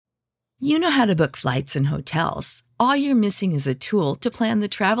You know how to book flights and hotels. All you're missing is a tool to plan the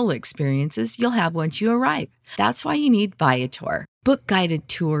travel experiences you'll have once you arrive. That's why you need Viator. Book guided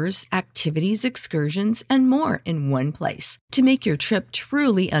tours, activities, excursions, and more in one place to make your trip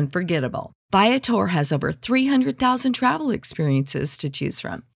truly unforgettable. Viator has over 300,000 travel experiences to choose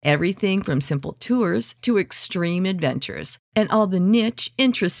from. Everything from simple tours to extreme adventures and all the niche,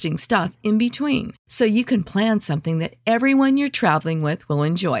 interesting stuff in between. So you can plan something that everyone you're traveling with will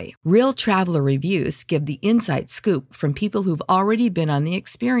enjoy. Real traveler reviews give the inside scoop from people who've already been on the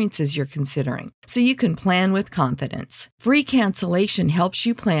experiences you're considering. So you can plan with confidence. Free cancellation helps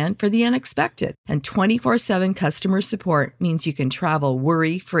you plan for the unexpected. And 24/7 customer support means you can travel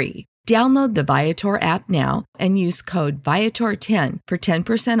worry-free. Download the Viator app now and use code Viator10 for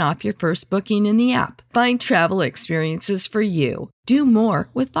 10% off your first booking in the app. Find travel experiences for you. Do more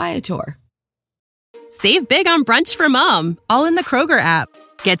with Viator. Save big on brunch for mom, all in the Kroger app.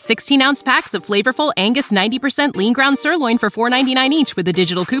 Get 16-ounce packs of flavorful Angus 90% lean ground sirloin for $4.99 each with a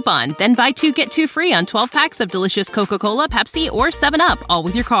digital coupon. Then buy 2, get 2 free on 12 packs of delicious Coca-Cola, Pepsi, or 7-Up, all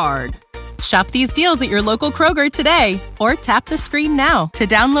with your card. Shop these deals at your local Kroger today, or tap the screen now to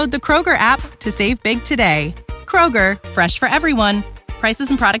download the Kroger app to save big today. Kroger, fresh for everyone. Prices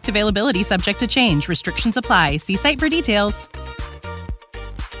and product availability subject to change. Restrictions apply. See site for details.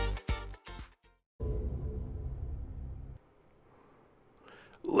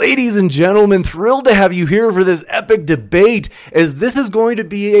 Ladies and gentlemen, thrilled to have you here for this epic debate, as this is going to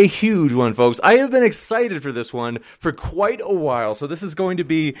be a huge one, folks. I have been excited for this one for quite a while, so this is going to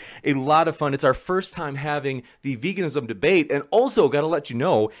be a lot of fun. It's our first time having the veganism debate, and also, got to let you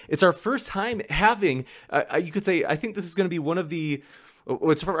know, it's our first time having, you could say, I think this is going to be one of the...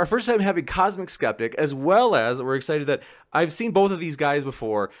 It's our first time having Cosmic Skeptic, as well as we're excited that I've seen both of these guys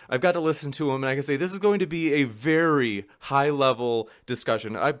before. I've got to listen to them, and I can say this is going to be a very high-level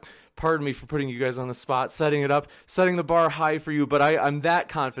discussion. Pardon me for putting you guys on the spot, setting it up, setting the bar high for you, but I'm that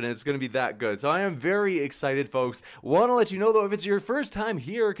confident it's going to be that good. So I am very excited, folks. Want to let you know, though, if it's your first time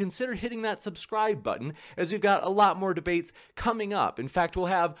here, consider hitting that subscribe button, as we've got a lot more debates coming up. In fact, we'll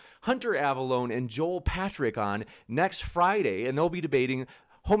have Hunter Avallone and Joel Patrick on next Friday, and they'll be debating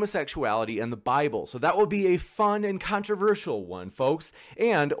homosexuality and the Bible. So that will be a fun and controversial one, folks.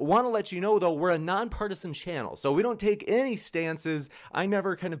 And want to let you know, though, we're a nonpartisan channel, so we don't take any stances. I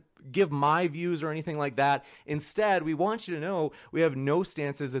never kind of give my views or anything like that. Instead, we want you to know we have no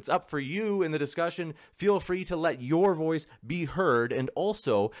stances. It's up for you in the discussion. Feel free to let your voice be heard. And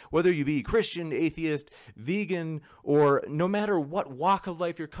also, whether you be Christian, atheist, vegan, or no matter what walk of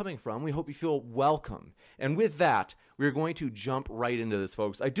life you're coming from, we hope you feel welcome. And with that, we're going to jump right into this,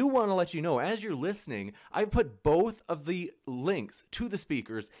 folks. I do want to let you know, as you're listening, I've put both of the links to the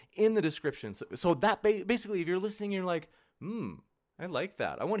speakers in the description. So that basically, if you're listening, you're like, I like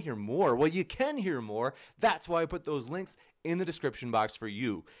that. I want to hear more. Well, you can hear more. That's why I put those links in the description box for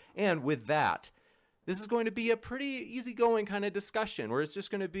you. And with that, this is going to be a pretty easygoing kind of discussion where it's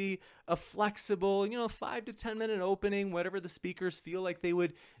just going to be a flexible, 5 to 10 minute opening, whatever the speakers feel like they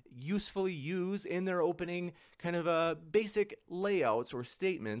would usefully use in their opening kind of basic layouts or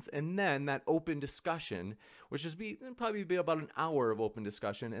statements, and then that open discussion, which is probably be about an hour of open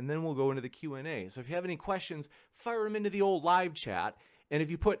discussion, and then we'll go into the Q&A. So if you have any questions, fire them into the old live chat. And if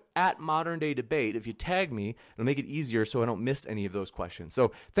you put @ModernDayDebate, if you tag me, it'll make it easier so I don't miss any of those questions.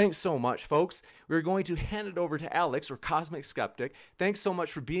 So thanks so much, folks. We're going to hand it over to Alex, or Cosmic Skeptic. Thanks so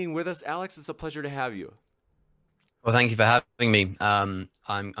much for being with us, Alex. It's a pleasure to have you. Well, thank you for having me. I'm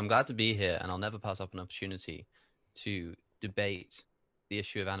glad to be here, and I'll never pass up an opportunity to debate the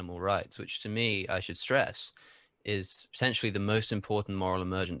issue of animal rights, which to me, I should stress, is potentially the most important moral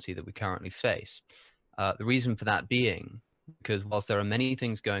emergency that we currently face. The reason for that being, because whilst there are many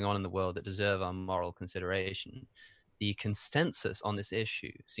things going on in the world that deserve our moral consideration, the consensus on this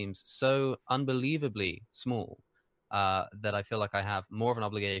issue seems so unbelievably small that I feel like I have more of an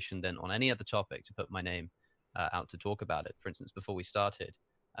obligation than on any other topic to put my name out to talk about it. For instance, before we started,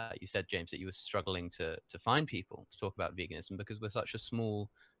 you said, James, that you were struggling to find people to talk about veganism because we're such a small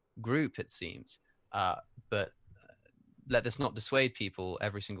group, it seems. But let this not dissuade people.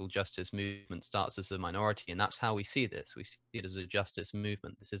 Every single justice movement starts as a minority, and that's how we see this. We see it as a justice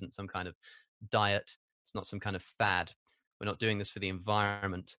movement. This isn't some kind of diet. It's not some kind of fad. We're not doing this for the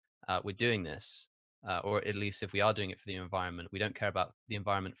environment. We're doing this, or at least if we are doing it for the environment, we don't care about the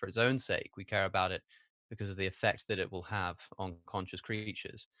environment for its own sake. We care about it because of the effect that it will have on conscious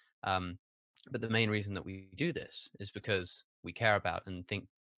creatures. But the main reason that we do this is because we care about and think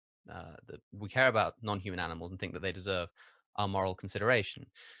that we care about non-human animals and think that they deserve our moral consideration.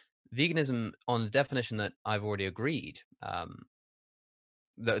 Veganism, on the definition that I've already agreed,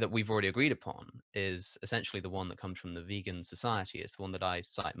 that we've already agreed upon is essentially the one that comes from the Vegan Society. It's the one that I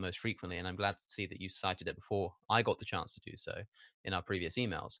cite most frequently, and I'm glad to see that you cited it before I got the chance to do so in our previous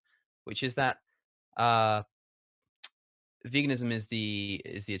emails, which is that veganism is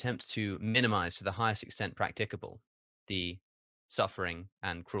the attempt to minimize to the highest extent practicable the suffering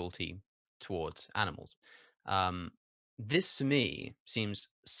and cruelty towards animals. This to me seems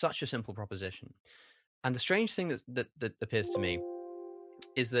such a simple proposition, and the strange thing that appears to me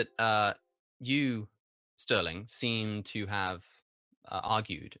is that you, Sterling, seem to have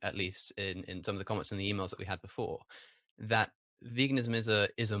argued, at least in some of the comments in the emails that we had before, that veganism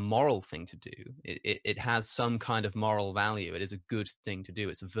is a moral thing to do. It has some kind of moral value. It is a good thing to do.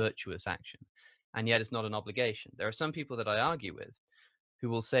 It's a virtuous action, and yet it's not an obligation. There are some people that I argue with who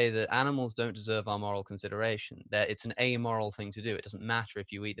will say that animals don't deserve our moral consideration. That it's an amoral thing to do. It doesn't matter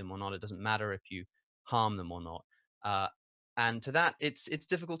if you eat them or not. It doesn't matter if you harm them or not. And to that, it's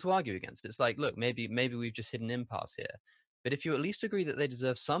difficult to argue against. It's like, look, maybe we've just hit an impasse here. But if you at least agree that they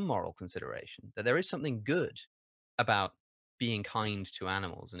deserve some moral consideration, that there is something good about being kind to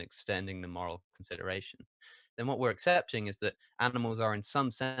animals and extending the moral consideration, then what we're accepting is that animals are in some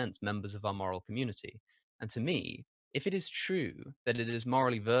sense members of our moral community. And to me, if it is true that it is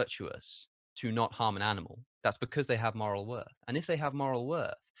morally virtuous to not harm an animal, that's because they have moral worth. And if they have moral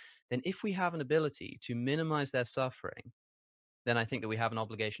worth, then if we have an ability to minimize their suffering, then I think that we have an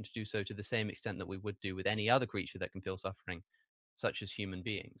obligation to do so to the same extent that we would do with any other creature that can feel suffering, such as human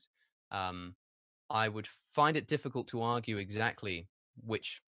beings. I would find it difficult to argue exactly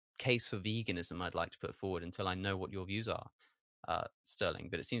which case for veganism I'd like to put forward until I know what your views are, Sterling.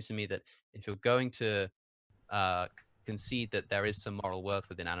 But it seems to me that if you're going to concede that there is some moral worth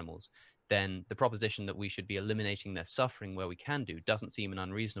within animals, then the proposition that we should be eliminating their suffering where we can do doesn't seem an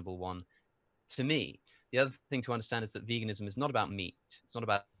unreasonable one to me. The other thing to understand is that veganism is not about meat. It's not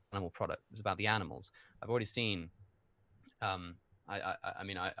about animal product. It's about the animals. I've already seen, I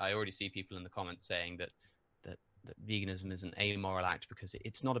mean, I already see people in the comments saying that veganism is an amoral act because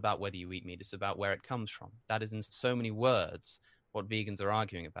it's not about whether you eat meat. It's about where it comes from. That is in so many words what vegans are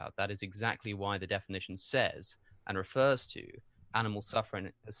arguing about. That is exactly why the definition says and refers to animal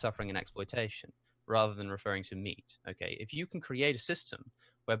suffering and exploitation rather than referring to meat. Okay, if you can create a system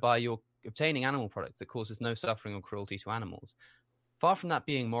whereby you're obtaining animal products that causes no suffering or cruelty to animals, far from that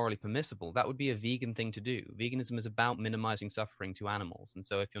being morally permissible, that would be a vegan thing to do. Veganism is about minimizing suffering to animals. And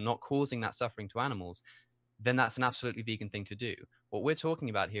so if you're not causing that suffering to animals, then that's an absolutely vegan thing to do. What we're talking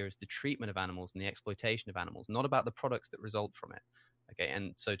about here is the treatment of animals and the exploitation of animals, not about the products that result from it. Okay,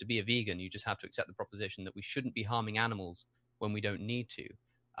 and so to be a vegan, you just have to accept the proposition that we shouldn't be harming animals when we don't need to.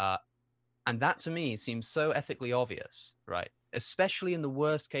 And that to me seems so ethically obvious, right? Especially in the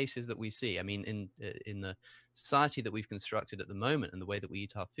worst cases that we see. I mean, in the society that we've constructed at the moment and the way that we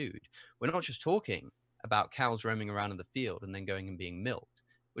eat our food, we're not just talking about cows roaming around in the field and then going and being milked.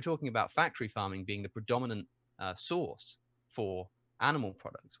 We're talking about factory farming being the predominant source for animal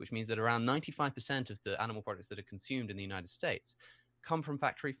products, which means that around 95% of the animal products that are consumed in the United States come from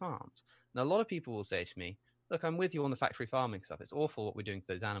factory farms. Now, a lot of people will say to me, look, I'm with you on the factory farming stuff. It's awful what we're doing to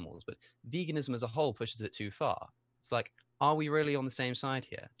those animals, but veganism as a whole pushes it too far. It's like, are we really on the same side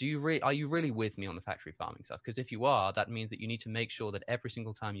here? Are you really with me on the factory farming stuff? Because if you are, that means that you need to make sure that every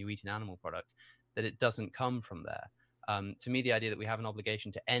single time you eat an animal product, that it doesn't come from there. To me, the idea that we have an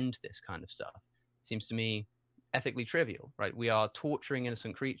obligation to end this kind of stuff seems to me ethically trivial, right? We are torturing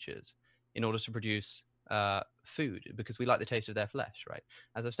innocent creatures in order to produce food because we like the taste of their flesh, right?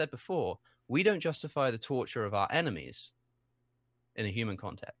 As I've said before, we don't justify the torture of our enemies in a human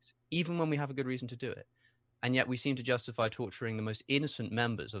context, even when we have a good reason to do it. And yet we seem to justify torturing the most innocent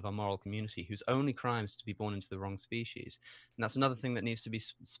members of our moral community whose only crime is to be born into the wrong species. And that's another thing that needs to be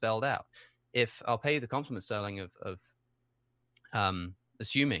spelled out. If I'll pay you the compliment, Sterling, of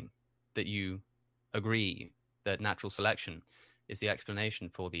assuming that you agree that natural selection is the explanation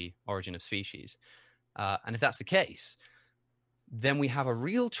for the origin of species. And if that's the case, then we have a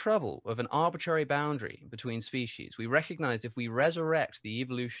real trouble of an arbitrary boundary between species. We recognize if we resurrect the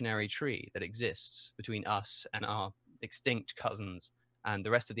evolutionary tree that exists between us and our extinct cousins and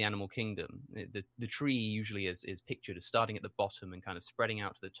the rest of the animal kingdom, the tree usually is pictured as starting at the bottom and kind of spreading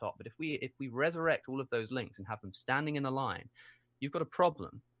out to the top. But if we resurrect all of those links and have them standing in a line, you've got a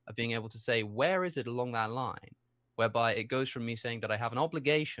problem of being able to say, where is it along that line, whereby it goes from me saying that I have an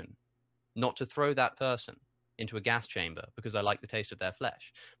obligation not to throw that person into a gas chamber because I like the taste of their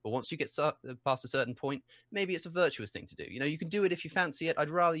flesh. But once you get past a certain point, maybe it's a virtuous thing to do. You know, you can do it if you fancy it. I'd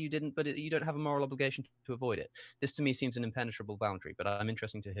rather you didn't, but you don't have a moral obligation to avoid it. This to me seems an impenetrable boundary, but I'm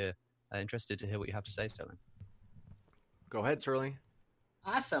interested to hear what you have to say, Sterling. Go ahead, Sterling.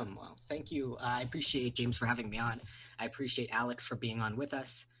 Awesome. Well, thank you. I appreciate James for having me on. I appreciate Alex for being on with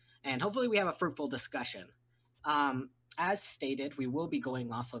us. And hopefully, we have a fruitful discussion. Um, as stated, we will be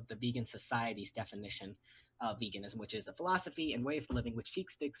going off of the Vegan Society's definition of veganism, which is a philosophy and way of living which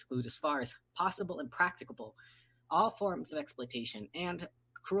seeks to exclude, as far as possible and practicable, all forms of exploitation and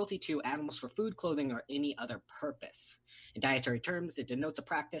cruelty to animals for food, clothing, or any other purpose. In dietary terms, it denotes a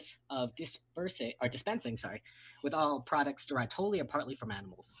practice of dispensing, with all products derived wholly or partly from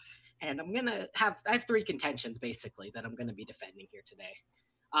animals. And I have three contentions basically that I'm gonna be defending here today.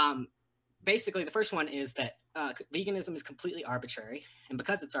 Um, Basically, the first one is that veganism is completely arbitrary, and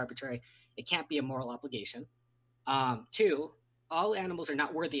because it's arbitrary, it can't be a moral obligation. Two, all animals are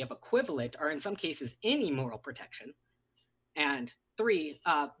not worthy of equivalent, or in some cases, any moral protection. And three,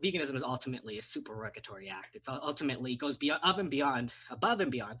 veganism is ultimately a supererogatory act. It's ultimately goes above and beyond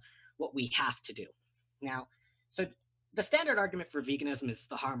what we have to do. Now, so the standard argument for veganism is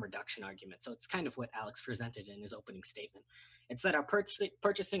the harm reduction argument. So it's kind of what Alex presented in his opening statement. It's that our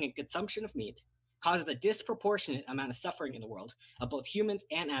purchasing and consumption of meat causes a disproportionate amount of suffering in the world of both humans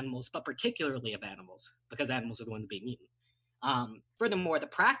and animals, but particularly of animals, because animals are the ones being eaten. Furthermore, the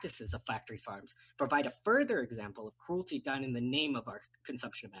practices of factory farms provide a further example of cruelty done in the name of our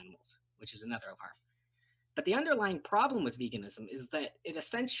consumption of animals, which is another of harm. But the underlying problem with veganism is that it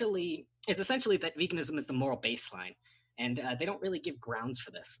essentially that veganism is the moral baseline, and they don't really give grounds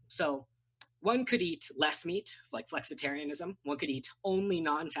for this. So one could eat less meat, like flexitarianism. One could eat only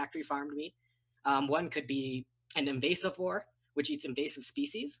non-factory farmed meat. One could be an invasivore, which eats invasive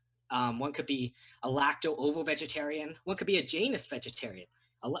species. One could be a lacto-ovo vegetarian. One could be a Janus vegetarian,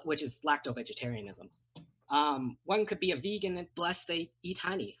 which is lacto-vegetarianism. One could be a vegan unless they eat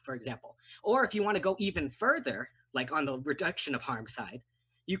honey, for example. Or if you want to go even further, like on the reduction of harm side,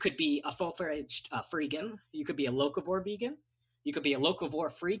 you could be a full-fledged freegan. You could be a locavore vegan. You could be a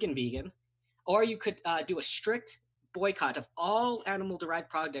locavore freegan vegan. Or you could do a strict boycott of all animal-derived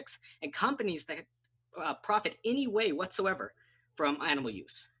products and companies that profit any way whatsoever from animal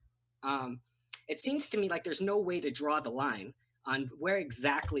use. It seems to me like there's no way to draw the line on where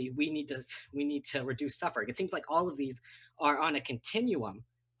exactly we need to reduce suffering. It seems like all of these are on a continuum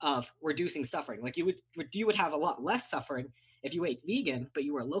of reducing suffering. Like you would have a lot less suffering if you ate vegan, but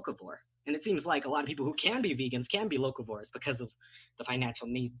you were a locavore. And it seems like a lot of people who can be vegans can be locavores because of the financial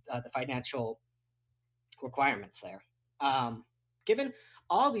need, the financial requirements there. Given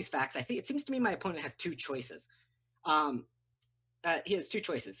all these facts, I think it seems to me my opponent has two choices. He has two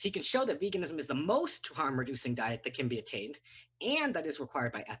choices. He can show that veganism is the most harm-reducing diet that can be attained and that is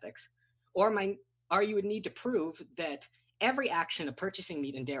required by ethics. Or you would need to prove that every action of purchasing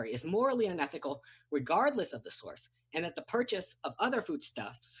meat and dairy is morally unethical regardless of the source, and that the purchase of other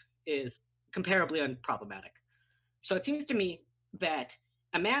foodstuffs is comparably unproblematic. So it seems to me that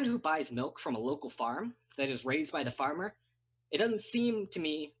a man who buys milk from a local farm that is raised by the farmer, it doesn't seem to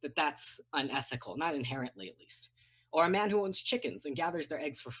me that that's unethical, not inherently at least. Or a man who owns chickens and gathers their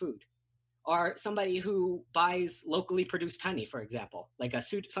eggs for food. Or somebody who buys locally produced honey, for example. Like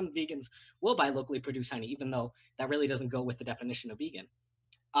some vegans will buy locally produced honey, even though that really doesn't go with the definition of vegan.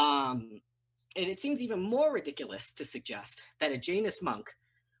 And it seems even more ridiculous to suggest that a Janus monk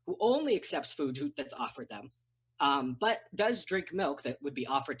who only accepts food that's offered them, but does drink milk that would be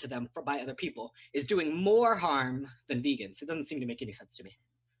offered to them by other people, is doing more harm than vegans. It doesn't seem to make any sense to me.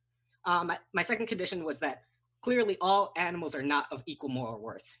 My second condition was that clearly all animals are not of equal moral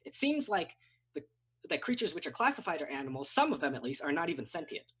worth. It seems like the creatures which are classified are animals, some of them at least, are not even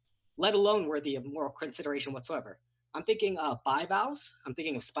sentient, let alone worthy of moral consideration whatsoever. I'm thinking of bivalves, I'm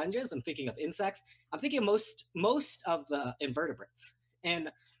thinking of sponges, I'm thinking of insects, I'm thinking of most of the invertebrates. In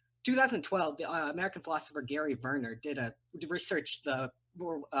 2012, the American philosopher Gary Werner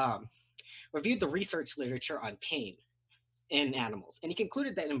reviewed the research literature on pain in animals. And he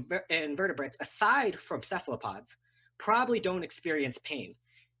concluded that invertebrates, aside from cephalopods, probably don't experience pain.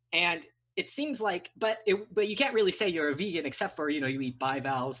 And it seems like, but you can't really say you're a vegan except for, you eat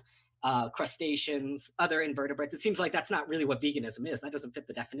bivalves, crustaceans, other invertebrates. It seems like that's not really what veganism is. That doesn't fit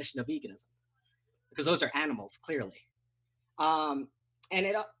the definition of veganism because those are animals, clearly.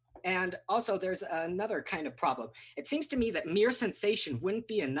 And also there's another kind of problem. It seems to me that mere sensation wouldn't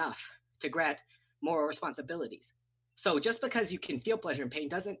be enough to grant moral responsibilities. So just because you can feel pleasure and pain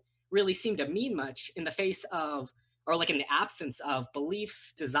doesn't really seem to mean much in the face of, or like in the absence of,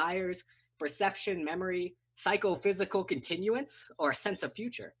 beliefs, desires, perception, memory, psychophysical continuance, or a sense of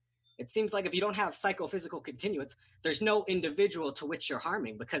future. It seems like if you don't have psychophysical continuance, there's no individual to which you're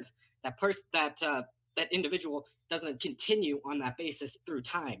harming because that individual doesn't continue on that basis through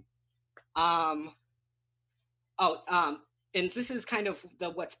time. and this is kind of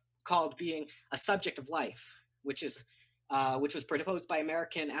what's called being a subject of life, which was proposed by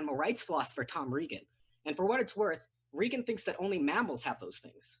American animal rights philosopher Tom Regan. And for what it's worth, Regan thinks that only mammals have those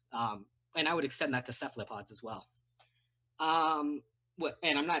things, and I would extend that to cephalopods as well. And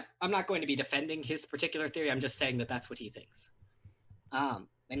I'm not going to be defending his particular theory. I'm just saying that that's what he thinks. And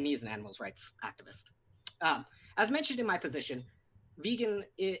he is an animal rights activist. As mentioned in my position,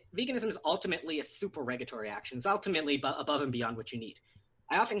 veganism is ultimately a supererogatory action. It's ultimately above and beyond what you need.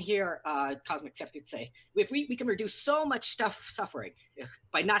 I often hear cosmic skeptics say, if we can reduce so much suffering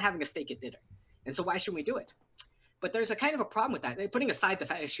by not having a steak at dinner, and so why shouldn't we do it? But there's a kind of a problem with that. Putting aside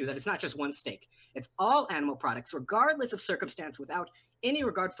the issue that it's not just one steak, it's all animal products, regardless of circumstance, without any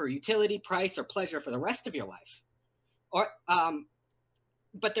regard for utility, price, or pleasure for the rest of your life.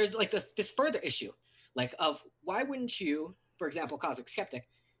 But there's like this further issue, like of why wouldn't you, for example, cosmic skeptic,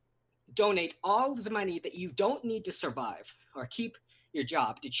 donate all of the money that you don't need to survive or keep your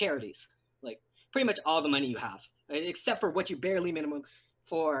job to charities, like pretty much all the money you have, right? Except for what you barely minimum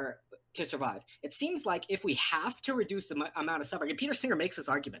to survive. It seems like if we have to reduce the amount of suffering, and Peter Singer makes this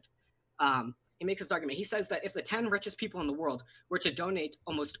argument. He says that if the 10 richest people in the world were to donate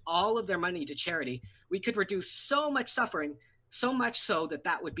almost all of their money to charity, we could reduce so much suffering, so much so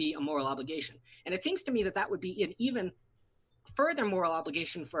that would be a moral obligation. And it seems to me that would be an even further moral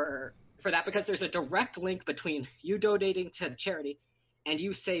obligation for that, because there's a direct link between you donating to charity and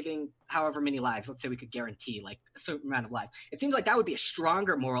you saving however many lives. Let's say we could guarantee like a certain amount of lives. It seems like that would be a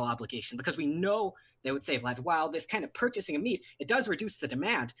stronger moral obligation, because we know they would save lives. While this kind of purchasing of meat, it does reduce the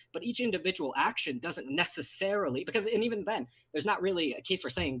demand, but each individual action doesn't necessarily, and even then, there's not really a case for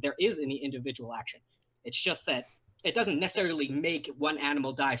saying there is any individual action. It's just that it doesn't necessarily make one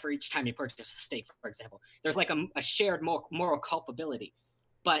animal die for each time you purchase a steak, for example. There's like a shared moral culpability,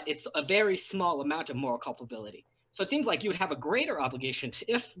 but it's a very small amount of moral culpability. So it seems like you would have a greater obligation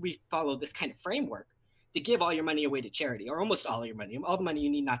if we follow this kind of framework, to give all your money away to charity, or almost all your money, all the money you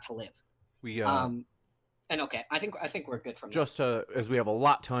need not to live. I think we're good from just as we have a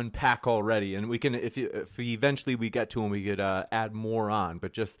lot to unpack already, and we can if we eventually we get to them, we could add more on.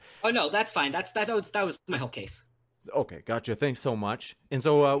 But just no, that's fine. That was my whole case. Okay, gotcha. Thanks so much. And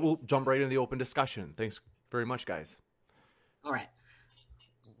so we'll jump right into the open discussion. Thanks very much, guys. All right.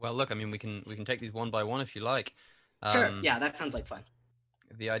 Well, look, I mean, we can take these one by one if you like. Sure. Yeah, that sounds like fun.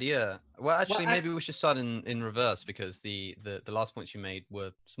 The idea. Well, actually, maybe we should start in reverse, because the last points you made were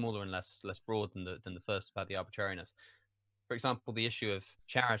smaller and less broad than the first about the arbitrariness. For example, the issue of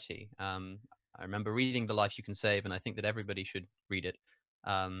charity. I remember reading The Life You Can Save, and I think that everybody should read it.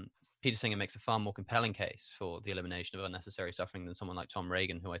 Peter Singer makes a far more compelling case for the elimination of unnecessary suffering than someone like Tom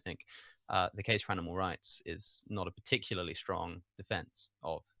Regan, who I think the case for animal rights is not a particularly strong defense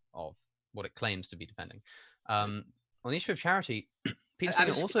of what it claims to be defending. On the issue of charity, Peter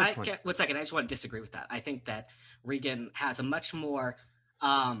Singer one second, I just want to disagree with that. I think that Regan has a much more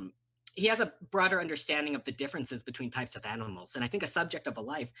he has a broader understanding of the differences between types of animals, and I think a subject of a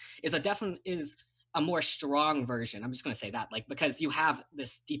life is a more strong version. I'm just going to say that, like, because you have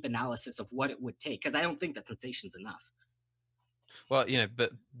this deep analysis of what it would take, because I don't think that sensation's enough. Well,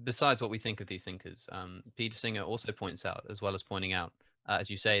 but besides what we think of these thinkers, Peter Singer also points out, as well as pointing out, as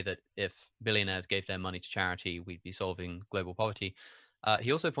you say, that if billionaires gave their money to charity, we'd be solving global poverty.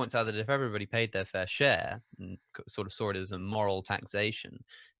 He also points out that if everybody paid their fair share and sort of saw it as a moral taxation,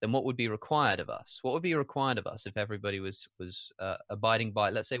 then what would be required of us? What would be required of us if everybody was abiding by,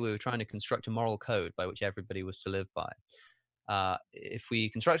 let's say we were trying to construct a moral code by which everybody was to live by. If we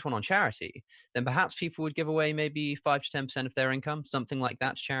construct one on charity, then perhaps people would give away maybe 5 to 10% of their income, something like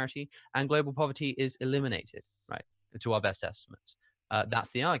that, to charity, and global poverty is eliminated, right, to our best estimates. That's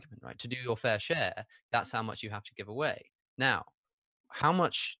the argument, right? To do your fair share, that's how much you have to give away. Now, how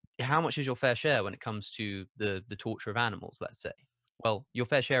much is your fair share when it comes to the torture of animals, let's say? Well, your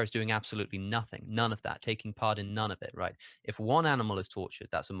fair share is doing absolutely nothing, none of that, taking part in none of it, right? If one animal is tortured,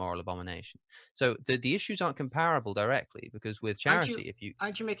 that's a moral abomination. So the issues aren't comparable directly, because with charity,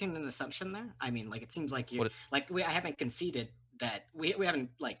 aren't you making an assumption there? I mean, like, it seems like I haven't conceded that we haven't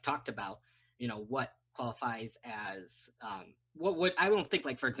like talked about, what qualifies as what I don't think,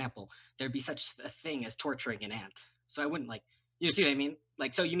 like, for example, there'd be such a thing as torturing an ant. So I wouldn't, like, you see what I mean?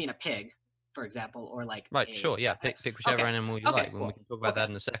 Like, so you mean a pig, for example, or like sure, yeah, pick whichever animal you like. Cool. We can talk about that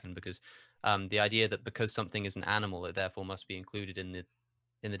in a second, because the idea that because something is an animal, it therefore must be included in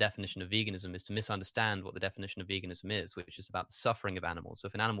the definition of veganism is to misunderstand what the definition of veganism is, which is about the suffering of animals. So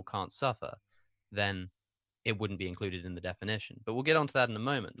if an animal can't suffer, then it wouldn't be included in the definition. But we'll get onto that in a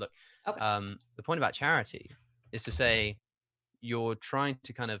moment. Look, the point about charity is to say you're trying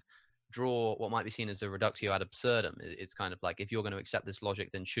to kind of draw what might be seen as a reductio ad absurdum. It's kind of like, if you're going to accept this logic,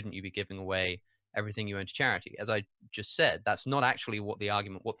 then shouldn't you be giving away everything you own to charity? As I just said, that's not actually what the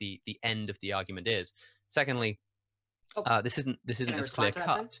argument, what the end of the argument is. Secondly, this isn't as clear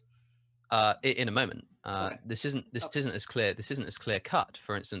cut. In a moment, this isn't as clear cut.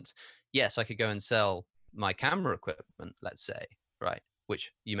 For instance, yes, I could go and sell my camera equipment, let's say, right,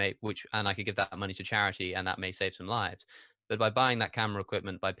 and I could give that money to charity, and that may save some lives. But by buying that camera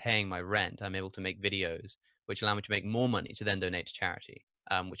equipment, by paying my rent, I'm able to make videos which allow me to make more money to then donate to charity,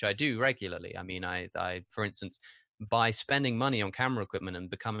 which I do regularly. I mean, I for instance, by spending money on camera equipment and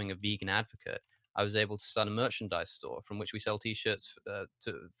becoming a vegan advocate, I was able to start a merchandise store from which we sell T-shirts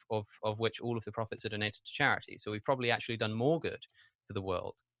of which all of the profits are donated to charity. So we've probably actually done more good for the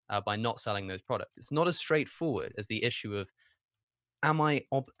world by not selling those products. It's not as straightforward as the issue of am I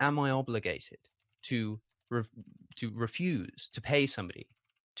obligated to refuse to pay somebody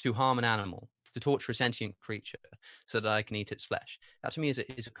to harm an animal, to torture a sentient creature so that I can eat its flesh? That to me is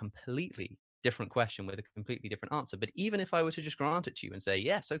a completely different question with a completely different answer. But even if I were to just grant it to you and say,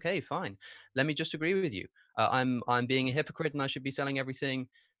 yes, okay, fine, let me just agree with you, I'm being a hypocrite and I should be selling everything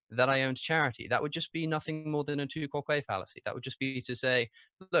that I own to charity, that would just be nothing more than a tu quoque fallacy. That would just be to say,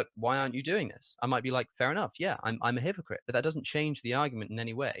 look, why aren't you doing this? I might be like, fair enough, yeah, I'm a hypocrite, but that doesn't change the argument in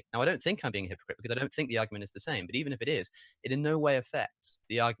any way. Now, I don't think I'm being a hypocrite because I don't think the argument is the same, but even if it is, it in no way affects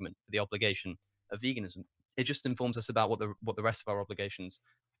the argument for the obligation of veganism. It just informs us about what the rest of our obligations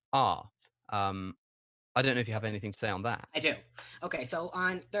are. I don't know if you have anything to say on that. I do. Okay, so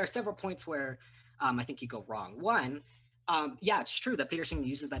there are several points where I think you go wrong. One, yeah, it's true that Peterson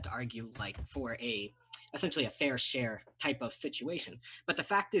uses that to argue like for essentially a fair share type of situation. But the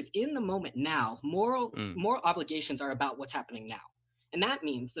fact is, in the moment now, moral obligations are about what's happening now. And that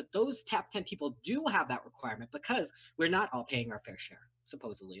means that those top 10 people do have that requirement because we're not all paying our fair share,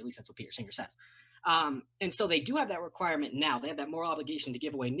 supposedly. At least that's what Peter Singer says. And so they do have that requirement now. They have that moral obligation to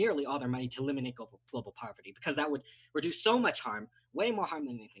give away nearly all their money to eliminate global poverty, because that would reduce so much harm, way more harm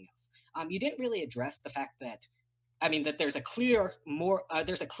than anything else. You didn't really address the fact that, that there's a clear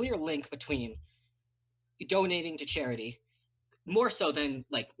link between donating to charity, more so than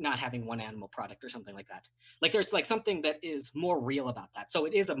like not having one animal product or something like that. Like there's like something that is more real about that. So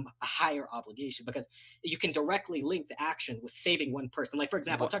it is a higher obligation because you can directly link the action with saving one person. Like for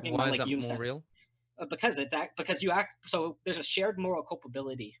example, I'm talking about like UNICEF. More real? Because you act, so there's a shared moral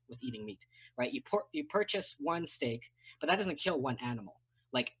culpability with eating meat, right? You purchase one steak, but that doesn't kill one animal.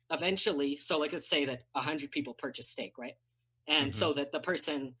 Like eventually, so like let's say that 100 people purchase steak, right? And so that the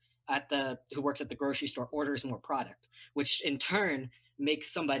person who works at the grocery store orders more product, which in turn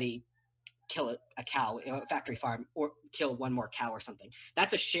makes somebody kill a cow, a factory farm, or kill one more cow or something.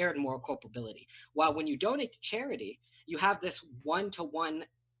 That's a shared moral culpability. While when you donate to charity, you have this one-to-one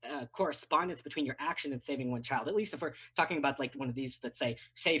correspondence between your action and saving one child. At least if we're talking about like one of these that say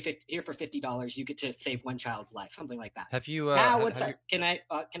here for $50 you get to save one child's life, something like that. Have you can I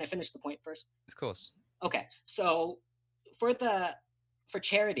finish the point first? Of course. Okay, so for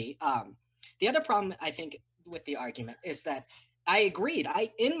charity, the other problem I think with the argument is that I agreed.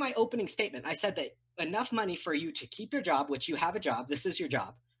 In my opening statement I said that enough money for you to keep your job, which you have a job, this is your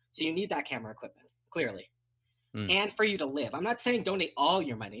job, so you need that camera equipment clearly. And for you to live. I'm not saying donate all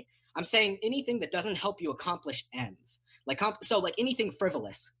your money. I'm saying anything that doesn't help you accomplish ends. Like anything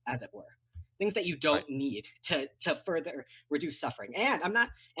frivolous, as it were. Things that you don't need to further reduce suffering.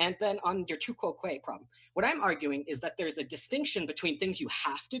 And then on your tu quoque problem, what I'm arguing is that there's a distinction between things you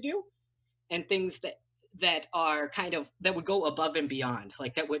have to do and things that are kind of, that would go above and beyond.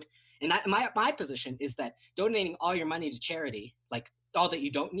 Like that would, and my position is that donating all your money to charity, like all that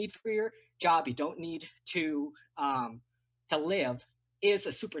you don't need for your job, you don't need to live, is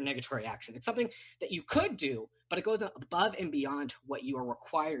a super negatory action. It's something that you could do, but it goes above and beyond what you are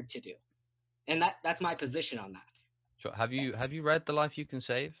required to do. And that's my position on that. Sure. Have you read The Life You Can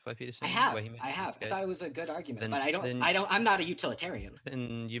Save by Peter Singer? I have. I thought it was a good argument, but I'm not a utilitarian.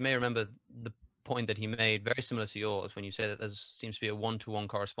 And you may remember the point that he made, very similar to yours, when you say that there seems to be a one-to-one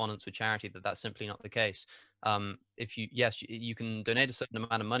correspondence with charity, that's simply not the case. If you can donate a certain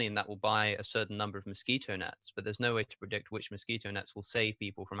amount of money and that will buy a certain number of mosquito nets, but there's no way to predict which mosquito nets will save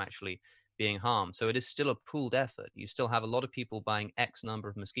people from actually being harmed. So it is still a pooled effort. You still have a lot of people buying X number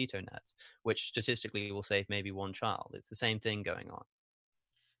of mosquito nets, which statistically will save maybe one child. It's the same thing going on.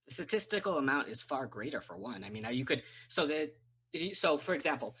 The statistical amount is far greater for one. You could, so for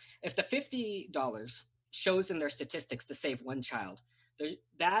example, if the $50 shows in their statistics to save one child,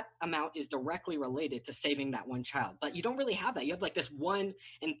 that amount is directly related to saving that one child. But you don't really have that. You have like this 1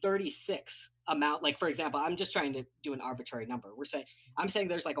 in 36 amount. Like, for example, I'm just trying to do an arbitrary number. I'm saying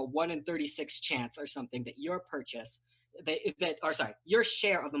there's like a 1 in 36 chance or something that your purchase, your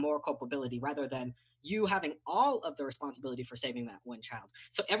share of the moral culpability, rather than you having all of the responsibility for saving that one child.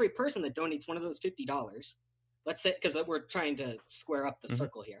 So every person that donates one of those $50, let's say, because we're trying to square up the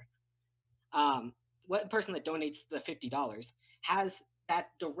circle here. One person that donates the $50 has that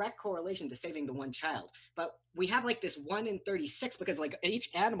direct correlation to saving the one child. But we have like this 1 in 36 because like each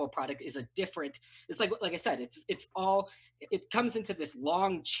animal product is a different, it's like I said, it comes into this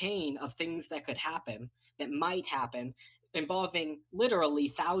long chain of things that could happen, that might happen, involving literally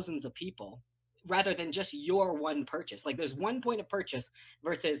thousands of people, rather than just your one purchase. Like there's one point of purchase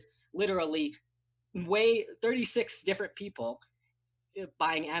versus literally 36 different people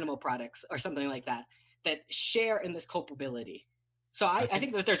buying animal products or something like that share in this culpability. So I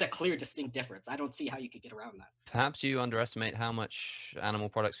think that there's a clear, distinct difference. I don't see how you could get around that. Perhaps you underestimate how much animal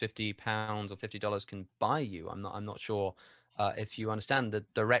products £50 or $50 can buy you. I'm not sure if you understand the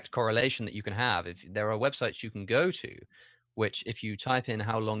direct correlation that you can have. If there are websites you can go to, which if you type in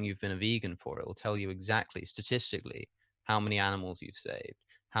how long you've been a vegan for, it will tell you exactly statistically how many animals you've saved,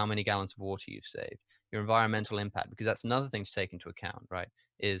 how many gallons of water you've saved, your environmental impact, because that's another thing to take into account, right?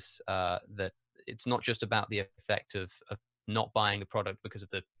 Is that it's not just about the effect of not buying the product because of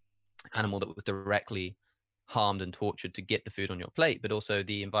the animal that was directly harmed and tortured to get the food on your plate, but also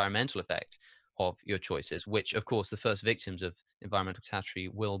the environmental effect of your choices, which of course the first victims of environmental catastrophe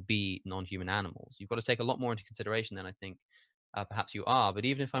will be non-human animals. You've got to take a lot more into consideration than I think perhaps you are. But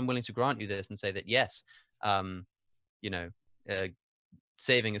even if I'm willing to grant you this and say that yes,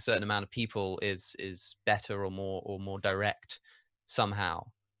 saving a certain amount of people is better or more direct somehow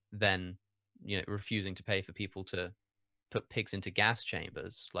than refusing to pay for people to put pigs into gas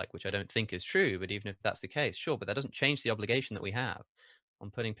chambers, which I don't think is true, but even if that's the case, sure, but that doesn't change the obligation that we have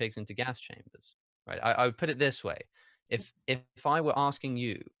on putting pigs into gas chambers, right? I would put it this way. If I were asking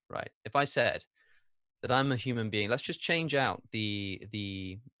you, right, if I said that I'm a human being, let's just change out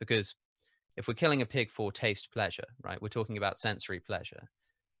because if we're killing a pig for taste pleasure, right, we're talking about sensory pleasure.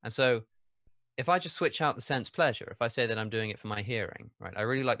 And so if I just switch out the sense pleasure, if I say that I'm doing it for my hearing, right, I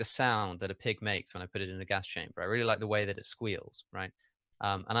really like the sound that a pig makes when I put it in a gas chamber. I really like the way that it squeals, right?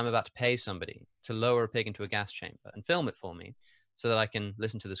 And I'm about to pay somebody to lower a pig into a gas chamber and film it for me so that I can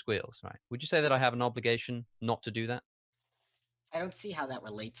listen to the squeals, right? Would you say that I have an obligation not to do that? I don't see how that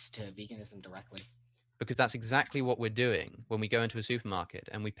relates to veganism directly. Because that's exactly what we're doing when we go into a supermarket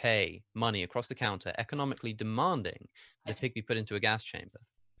and we pay money across the counter, economically demanding the pig be put into a gas chamber.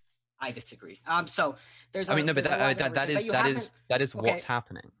 I disagree. So there's. That is what's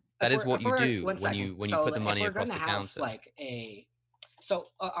happening. That is what you do when you put the money across the counter. So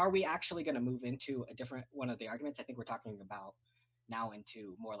are we actually going to move into a different one of the arguments? I think we're talking about now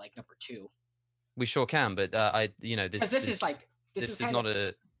into more like number 2. We sure can, but this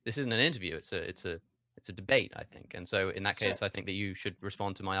isn't an interview. It's a debate, I think. And so in that case, sure. I think that you should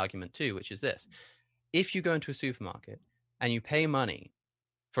respond to my argument too, which is this: if you go into a supermarket and you pay money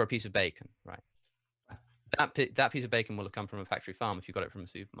for a piece of bacon, right? That piece of bacon will have come from a factory farm if you got it from a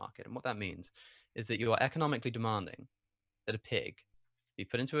supermarket. And what that means is that you are economically demanding that a pig be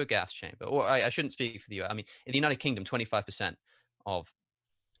put into a gas chamber. Or I shouldn't speak for the US. I mean, in the United Kingdom, 25% of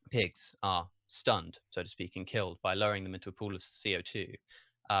pigs are stunned, so to speak, and killed by lowering them into a pool of CO2.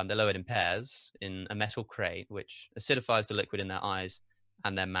 They're lowered in pairs in a metal crate, which acidifies the liquid in their eyes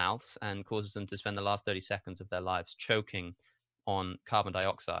and their mouths and causes them to spend the last 30 seconds of their lives choking on carbon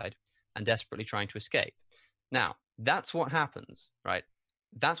dioxide and desperately trying to escape. Now, that's what happens, right?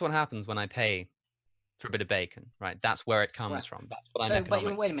 That's what happens when I pay for a bit of bacon, right? That's where it comes from. That's what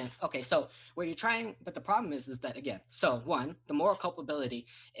but wait a minute. Okay, so where you're trying, but the problem is that, again, so one, the moral culpability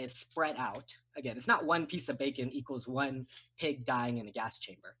is spread out. Again, it's not one piece of bacon equals one pig dying in a gas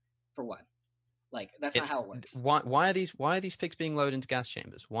chamber, for one. That's not how it works. Why are these pigs being loaded into gas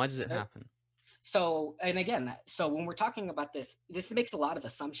chambers? Why does it happen? So, and again, so when we're talking about this makes a lot of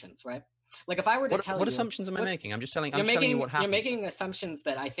assumptions, right? Like if I were to tell you... What assumptions am I making? I'm just telling you what happens. You're making assumptions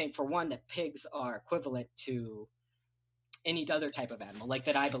that I think, for one, that pigs are equivalent to any other type of animal. Like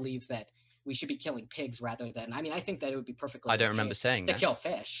that I believe that we should be killing pigs rather than... I mean, I think that it would be perfectly I don't remember saying to that. kill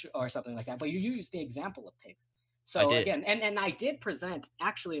fish or something like that. But you used the example of pigs. So again, and I did present,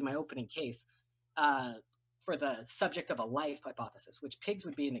 actually, in my opening case, for the subject of a life hypothesis, which pigs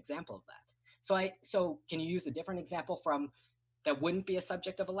would be an example of that. So can you use a different example from that wouldn't be a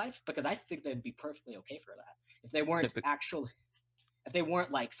subject of a life? Because I think they'd be perfectly okay for that if they weren't actually. If they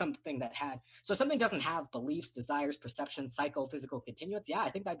weren't like something that had, so something doesn't have beliefs, desires, perceptions, psychophysical continuance, yeah, I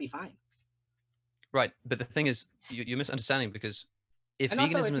think that'd be fine. Right, but the thing is, you're misunderstanding, because if And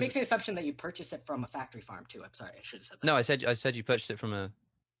also, veganism it is makes the assumption that you purchase it from a factory farm too. I'm sorry, I should have said that. no, I said you purchased it from a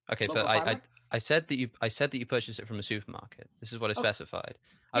okay, Local but farmer? I said that you purchased it from a supermarket. This is what I Okay. specified.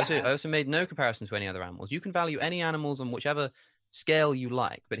 Yeah, I also made no comparison to any other animals. You can value any animals on whichever scale you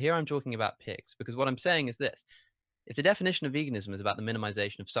like, but here I'm talking about pigs, because what I'm saying is this: if the definition of veganism is about the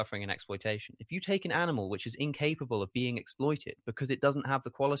minimization of suffering and exploitation, if you take an animal which is incapable of being exploited because it doesn't have the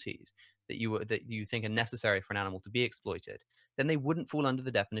qualities that you think are necessary for an animal to be exploited, then they wouldn't fall under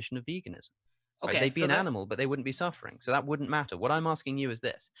the definition of veganism. Right? okay. They'd be So an animal, but they wouldn't be suffering. So that wouldn't matter. What I'm asking you is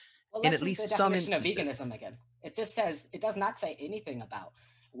this: well, in let's at read the least some definition of instances, veganism again. It just says, it does not say anything about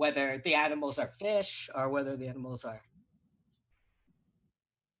whether the animals are fish or whether the animals are.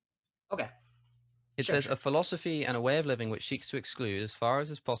 Okay. it Sure, says sure. a philosophy and a way of living which seeks to exclude, as far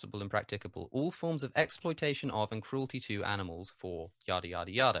as is possible and practicable, all forms of exploitation of and cruelty to animals for yada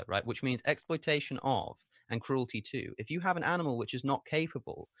yada yada, right? Which means exploitation of and cruelty to. If you have an animal which is not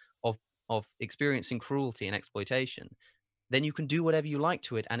capable of experiencing cruelty and exploitation, then you can do whatever you like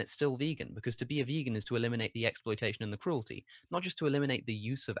to it and it's still vegan, because to be a vegan is to eliminate the exploitation and the cruelty, not just to eliminate the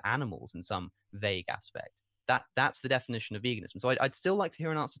use of animals in some vague aspect. That's the definition of veganism. So I'd still like to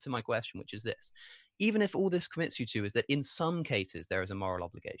hear an answer to my question, which is this: even if all this commits you to is that in some cases there is a moral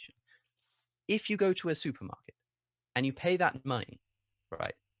obligation, if you go to a supermarket and you pay that money,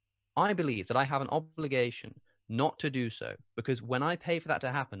 right, I believe that I have an obligation not to do so, because when I pay for that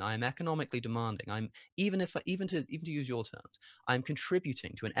to happen, I am economically demanding. I'm even to use your terms, I'm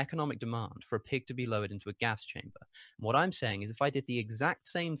contributing to an economic demand for a pig to be lowered into a gas chamber. And what I'm saying is, if I did the exact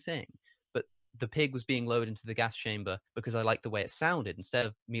same thing, but the pig was being lowered into the gas chamber because I like the way it sounded instead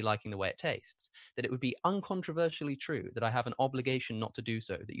of me liking the way it tastes, that it would be uncontroversially true that I have an obligation not to do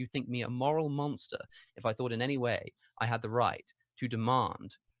so, that you think me a moral monster if I thought in any way I had the right to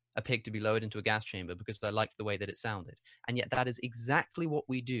demand a pig to be lowered into a gas chamber because I liked the way that it sounded. And yet that is exactly what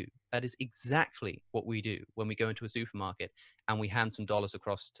we do. That is exactly what we do when we go into a supermarket and we hand some dollars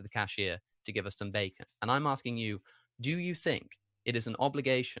across to the cashier to give us some bacon. And I'm asking you, do you think it is an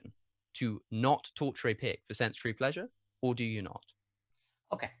obligation to not torture a pig for sensory pleasure, or do you not?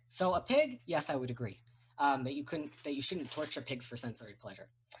 Okay. So a pig, yes, I would agree. That you shouldn't torture pigs for sensory pleasure.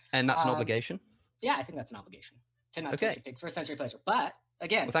 And that's an obligation? Yeah, I think that's an obligation to not Okay. torture pigs for sensory pleasure. But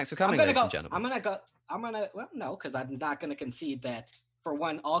again, Well, thanks for coming, ladies and gentlemen. Well, no, because I'm not going to concede that, for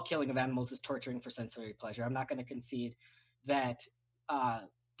one, all killing of animals is torturing for sensory pleasure. I'm not going to concede that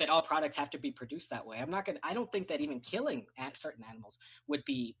that all products have to be produced that way. I don't think that even killing certain animals would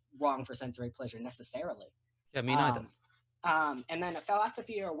be wrong for sensory pleasure necessarily. Yeah, me neither. And then a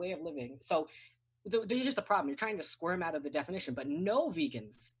philosophy or a way of living. So there's just the problem. You're trying to squirm out of the definition, but no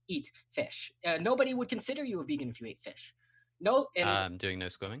vegans eat fish. Nobody would consider you a vegan if you ate fish. No, and I'm doing no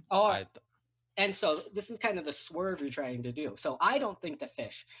swimming. and so this is kind of the swerve you're trying to do. So I don't think that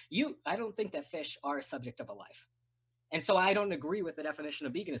fish are a subject of a life. And so I don't agree with the definition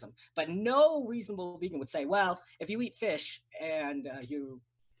of veganism. But no reasonable vegan would say, well, if you eat fish and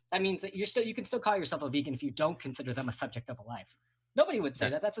that means that you can still call yourself a vegan if you don't consider them a subject of a life. Nobody would say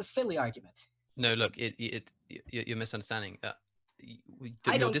that. That's a silly argument. No, look, you're misunderstanding.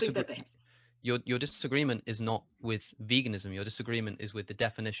 I don't think that your disagreement is not with veganism. Your disagreement is with the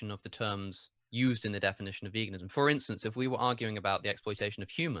definition of the terms used in the definition of veganism. For instance, if we were arguing about the exploitation of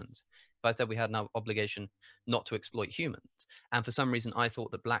humans, if I said we had an obligation not to exploit humans, and for some reason I thought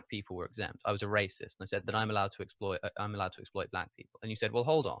that black people were exempt, I was a racist, and I said that I'm allowed to exploit black people. And you said, well,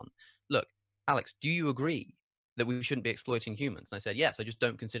 hold on, look, Alex, do you agree that we shouldn't be exploiting humans? And I said, yes, I just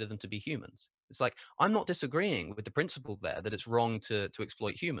don't consider them to be humans. It's like, I'm not disagreeing with the principle there that it's wrong to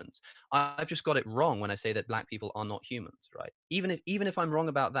exploit humans. I've just got it wrong when I say that black people are not humans, right? Even if I'm wrong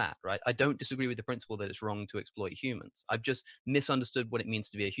about that, right? I don't disagree with the principle that it's wrong to exploit humans. I've just misunderstood what it means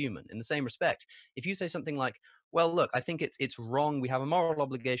to be a human. In the same respect, if you say something like, well, look, I think it's wrong, we have a moral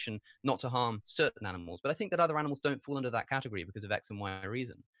obligation not to harm certain animals, but I think that other animals don't fall under that category because of X and Y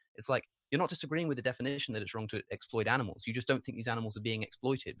reason. It's like, you're not disagreeing with the definition that it's wrong to exploit animals. You just don't think these animals are being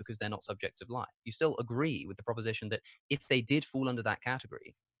exploited because they're not subjects of life. You still agree with the proposition that if they did fall under that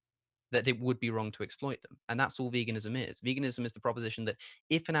category, that it would be wrong to exploit them. And that's all veganism is. Veganism is the proposition that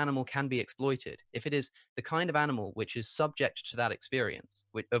if an animal can be exploited, if it is the kind of animal which is subject to that experience,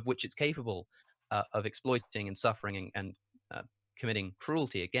 of which it's capable of exploiting and suffering and committing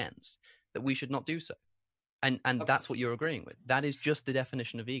cruelty against, that we should not do so. And okay. That's what you're agreeing with. That is just the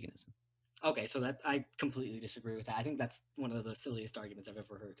definition of veganism. Okay, so that I completely disagree with that. I think that's one of the silliest arguments I've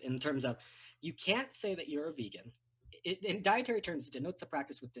ever heard, in terms of, you can't say that you're a vegan in dietary terms, it denotes the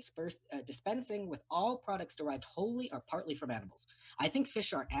practice with dispensing with all products derived wholly or partly from animals. I think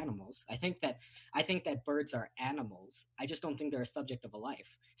fish are animals. I think that birds are animals. I just don't think they're a subject of a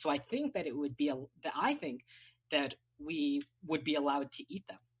life. So I think that I think that we would be allowed to eat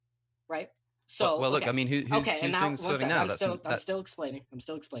them, right? So well, look, okay. I mean, who's and now doing the swerving now? I'm still explaining.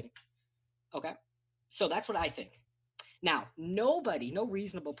 Okay, so that's what I think. Now, no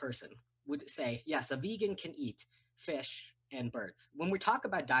reasonable person would say, yes, a vegan can eat fish and birds. When we talk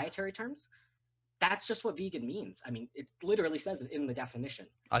about dietary terms, that's just what vegan means. I mean, it literally says it in the definition.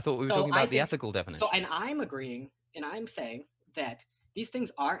 I thought we were talking about the ethical definition. So, and I'm agreeing, and I'm saying that these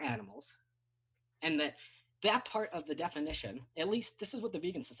things are animals, and that part of the definition, at least this is what the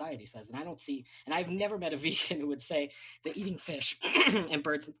Vegan Society says, and I've never met a vegan who would say that eating fish and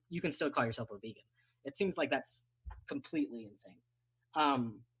birds, you can still call yourself a vegan. It seems like that's completely insane.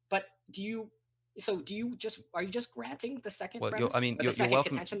 But are you just granting the second premise? You're welcome.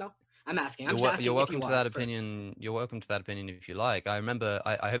 Contention, though? I'm asking. You're welcome to that opinion. You're welcome to that opinion if you like. I remember.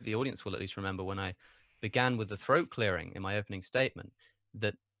 I hope the audience will at least remember when I began with the throat clearing in my opening statement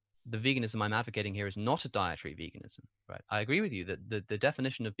that the veganism I'm advocating here is not a dietary veganism, right? I agree with you that the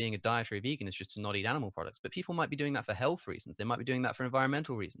definition of being a dietary vegan is just to not eat animal products, but people might be doing that for health reasons. They might be doing that for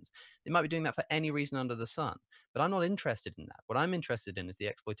environmental reasons. They might be doing that for any reason under the sun, but I'm not interested in that. What I'm interested in is the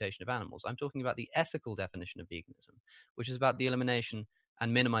exploitation of animals. I'm talking about the ethical definition of veganism, which is about the elimination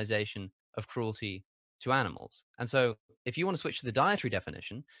and minimization of cruelty to animals. And so if you want to switch to the dietary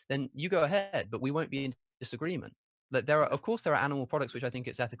definition, then you go ahead, but we won't be in disagreement. Of course, there are animal products which I think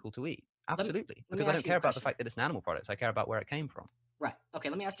it's ethical to eat. Absolutely. Because I don't care about the fact that it's an animal product. I care about where it came from. Right. Okay,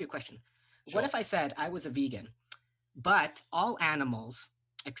 let me ask you a question. Sure. What if I said I was a vegan, but all animals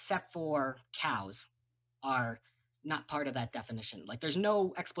except for cows are not part of that definition? Like there's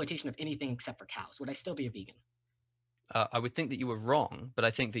no exploitation of anything except for cows. Would I still be a vegan? I would think that you were wrong, but I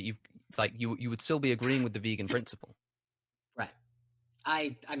think that you would still be agreeing with the vegan principle. Right.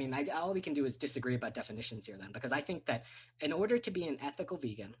 I mean, all we can do is disagree about definitions here then, because I think that in order to be an ethical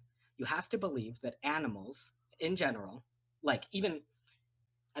vegan, you have to believe that animals in general, like even,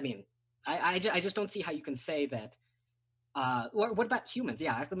 I mean, I just don't see how you can say that. Or what about humans?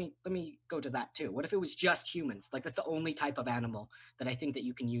 Yeah, let me go to that too. What if it was just humans? Like that's the only type of animal that I think that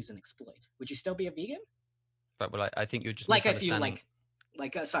you can use and exploit. Would you still be a vegan? But well, I think you're just like if you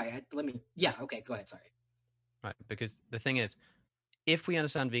sorry, okay, go ahead. Sorry. Right, because the thing is, if we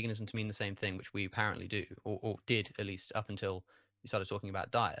understand veganism to mean the same thing, which we apparently do, or did at least up until you started talking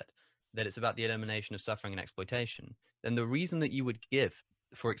about diet, that it's about the elimination of suffering and exploitation, then the reason that you would give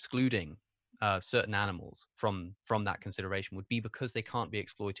for excluding certain animals from that consideration would be because they can't be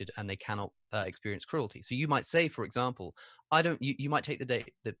exploited and they cannot experience cruelty. So you might say, for example, you might take the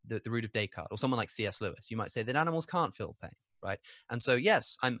route of Descartes or someone like C.S. Lewis. You might say that animals can't feel pain, right? And so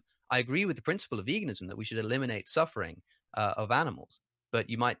yes, I agree with the principle of veganism that we should eliminate suffering of animals. But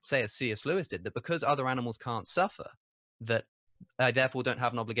you might say, as C.S. Lewis did, that because other animals can't suffer, that I therefore don't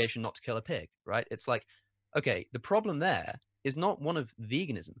have an obligation not to kill a pig, right? It's like, okay, the problem there is not one of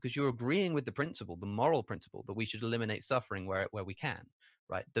veganism, because you're agreeing with the principle, the moral principle, that we should eliminate suffering where we can,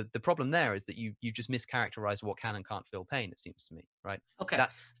 right? The problem there is that you just mischaracterize what can and can't feel pain, it seems to me, right? Okay.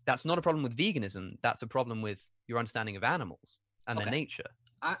 That's not a problem with veganism. That's a problem with your understanding of animals and their nature.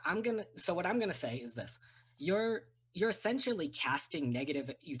 So what I'm gonna say is this: you're essentially casting negative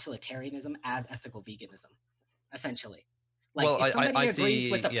utilitarianism as ethical veganism, essentially. Like if somebody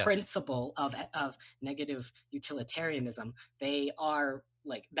agrees with the principle of negative utilitarianism, they are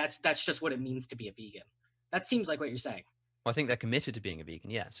like that's just what it means to be a vegan. That seems like what you're saying. Well, I think they're committed to being a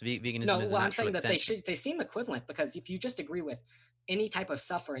vegan. Yes, veganism. No, is well, a I'm saying that extension. they seem equivalent, because if you just agree with any type of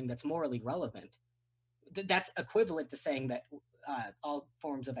suffering that's morally relevant, that's equivalent to saying that all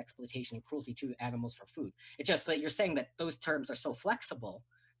forms of exploitation and cruelty to animals for food. It's just that you're saying that those terms are so flexible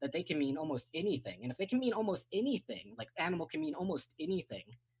that they can mean almost anything. And if they can mean almost anything, like animal can mean almost anything,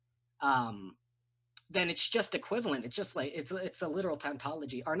 then it's just equivalent. It's just like it's a literal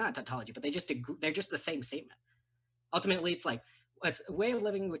tautology, or not tautology, but they're just the same statement. Ultimately, it's like it's a way of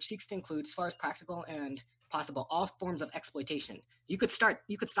living which seeks to include, as far as practical and possible, all forms of exploitation. You could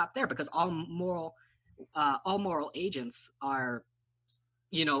stop there, because all moral agents are,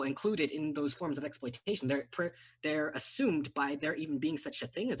 included in those forms of exploitation. They're assumed by there even being such a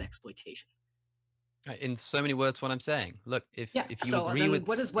thing as exploitation. In so many words, what I'm saying. Look, if you agree with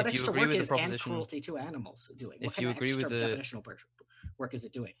what extra work is and proposition, cruelty to animals doing? If you agree with the definitional work is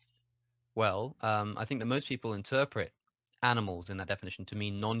it doing? Well, I think that most people interpret animals in that definition to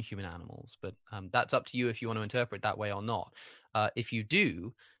mean non-human animals, but that's up to you if you want to interpret that way or not. If you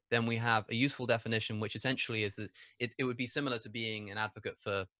do, then we have a useful definition, which essentially is that it would be similar to being an advocate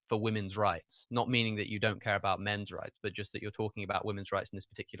for women's rights, not meaning that you don't care about men's rights, but just that you're talking about women's rights in this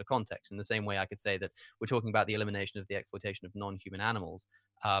particular context. In the same way I could say that we're talking about the elimination of the exploitation of non-human animals.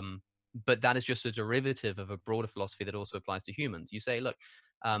 But that is just a derivative of a broader philosophy that also applies to humans. You say, look,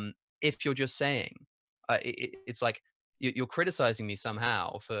 if you're just saying, it's like you're criticizing me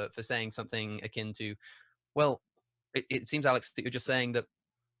somehow for saying something akin to, well, it seems, Alex, that you're just saying that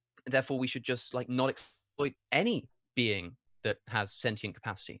therefore we should just like not exploit any being that has sentient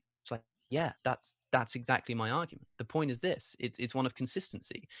capacity. It's like, yeah, that's exactly my argument. The point is this: it's one of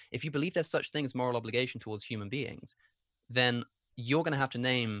consistency. If you believe there's such thing as moral obligation towards human beings, then you're going to have to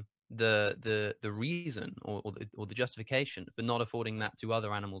name the reason or the justification for not affording that to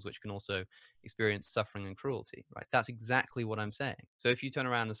other animals which can also experience suffering and cruelty, right? That's exactly what I'm saying. So if you turn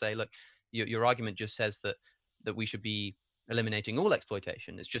around and say, look, your argument just says that we should be eliminating all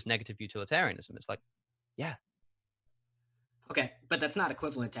exploitation, it's just negative utilitarianism. It's like, yeah. Okay, but that's not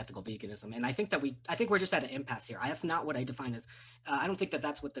equivalent to ethical veganism, and I think we're just at an impasse here. That's not what I define as. I don't think that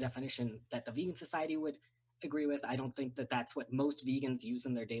that's what the definition that the Vegan Society would agree with. I don't think that that's what most vegans use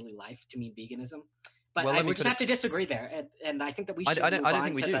in their daily life to mean veganism. But I would just have to disagree there, and I think that we should. I don't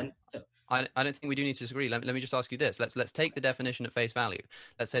think we do. I don't think we do need to disagree. Let me just ask you this. Let's take the definition at face value.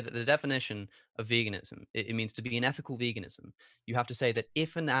 Let's say that the definition of veganism, it means to be an ethical veganism. You have to say that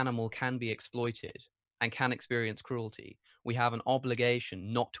if an animal can be exploited and can experience cruelty, we have an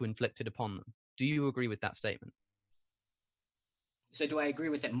obligation not to inflict it upon them. Do you agree with that statement? So do I agree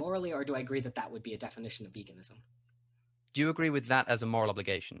with it morally, or do I agree that that would be a definition of veganism? Do you agree with that as a moral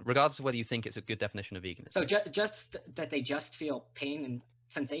obligation, regardless of whether you think it's a good definition of veganism? So just that they just feel pain and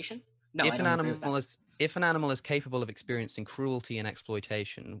sensation? No, if an animal is capable of experiencing cruelty and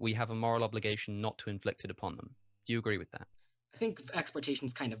exploitation, we have a moral obligation not to inflict it upon them. Do you agree with that? I think exploitation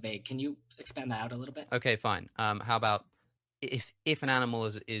is kind of vague. Can you expand that out a little bit? Okay, fine. How about if an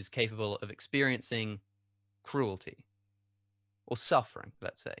animal is capable of experiencing cruelty or suffering,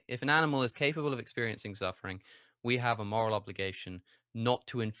 let's say. If an animal is capable of experiencing suffering, we have a moral obligation not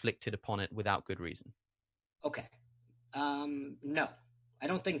to inflict it upon it without good reason. Okay. No. I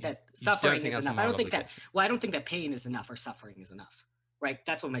don't think that suffering is enough. I don't think that pain is enough or suffering is enough. Right?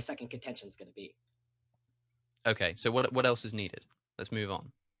 That's what my second contention is going to be. Okay. So what else is needed? Let's move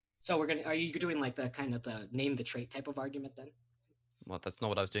on. So are you doing like the kind of the name the trait type of argument then? Well, that's not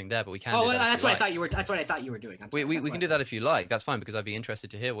what I was doing there, but we can. That's what I thought you were. That's what I thought you were doing. We can do that if you like. That's fine, because I'd be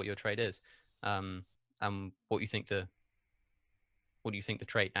interested to hear what your trait is, and what you think the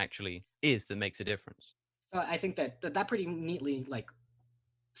trait actually is that makes a difference. So I think that pretty neatly like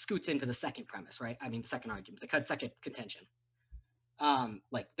scoots into the second premise, right? I mean, the second argument, the second contention.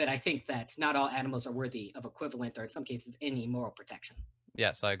 Like that, I think that not all animals are worthy of equivalent, or in some cases, any moral protection.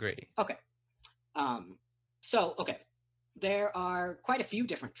 Yes, I agree. Okay. Okay. There are quite a few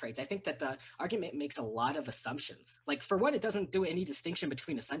different traits. I think that the argument makes a lot of assumptions. Like, for one, it doesn't do any distinction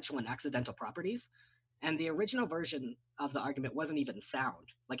between essential and accidental properties. And the original version of the argument wasn't even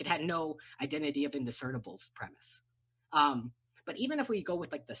sound. Like, it had no identity of indiscernibles premise. But even if we go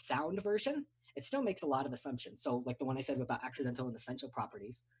with like the sound version, it still makes a lot of assumptions. So like the one I said about accidental and essential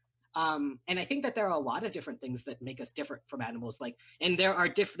properties. And I think that there are a lot of different things that make us different from animals. Like, and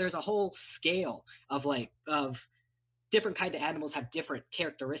there's a whole scale of different kind of animals have different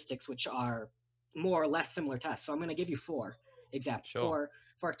characteristics which are more or less similar to us. So I'm going to give you four examples, sure.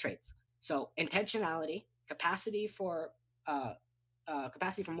 four traits. So intentionality, capacity for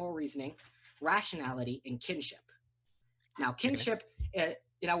moral reasoning, rationality, and kinship. Now, kinship, I'm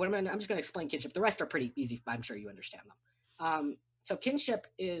just going to explain kinship. The rest are pretty easy. I'm sure you understand them. So kinship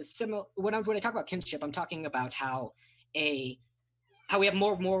is similar. When I talk about kinship, I'm talking about how we have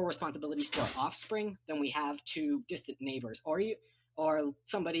more moral responsibilities to our offspring than we have to distant neighbors, or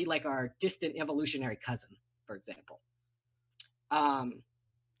somebody like our distant evolutionary cousin, for example.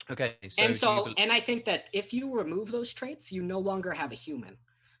 Okay. And I think that if you remove those traits, you no longer have a human.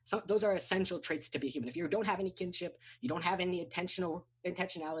 So those are essential traits to be human. If you don't have any kinship, you don't have any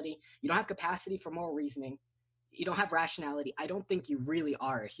intentionality, you don't have capacity for moral reasoning, you don't have rationality, I don't think you really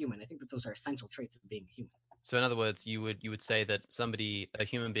are a human. I think that those are essential traits of being a human. So in other words, you would say that a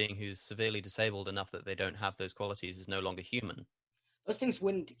human being who's severely disabled enough that they don't have those qualities is no longer human. Those things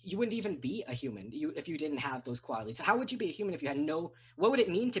you wouldn't even be a human if you didn't have those qualities. So how would you be a human if you had what would it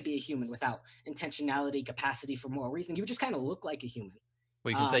mean to be a human without intentionality, capacity for moral reasoning? You would just kind of look like a human.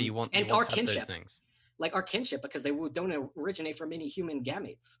 Well, you can say you want our to kinship, have those things. Like our kinship, because they don't originate from any human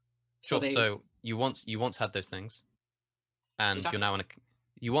gametes. Sure. So you once had those things, and you're now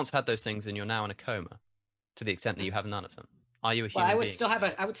you once had those things, and you're now in a coma, to the extent that you have none of them. Are you a Well, human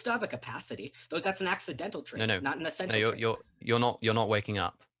being? I would still have a capacity. That's an accidental trait, No, not an no, essential trait. you're not waking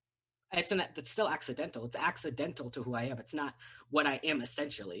up. It's still accidental. It's accidental to who I am. It's not what I am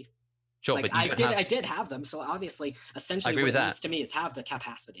essentially. Sure, Like but you don't have. I did have them. So obviously, essentially, agree what with it that. means to me is have the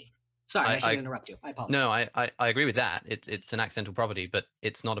capacity. Sorry, I shouldn't interrupt you. I apologize. No, I agree with that. It's an accidental property, but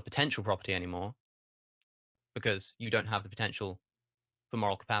it's not a potential property anymore because you don't have the potential for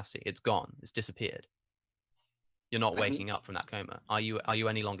moral capacity. It's gone. It's disappeared. You're not waking up from that coma. Are you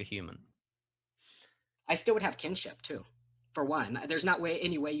any longer human? I still would have kinship too. For one, there's not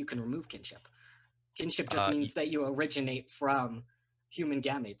any way you can remove kinship. Kinship just means that you originate from human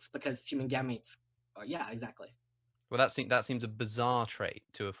gametes because human gametes. Oh, yeah, exactly. Well, that seems a bizarre trait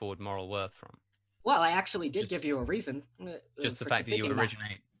to afford moral worth from. Well, I actually did give you a reason. Just the fact that you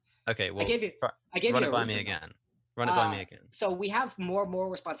originate. Okay, well, I gave you run a it by reason, me again. Run it by me again. So we have more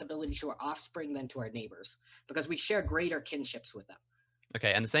moral responsibility to our offspring than to our neighbors because we share greater kinships with them.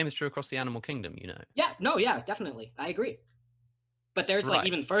 Okay, and the same is true across the animal kingdom, you know. Yeah, no, yeah, definitely. I agree. But there's like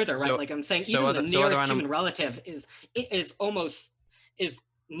even further, right? So, like I'm saying, even the nearest human relative is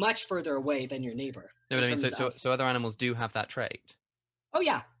much further away than your neighbor. No, but I mean, so other animals do have that trait. Oh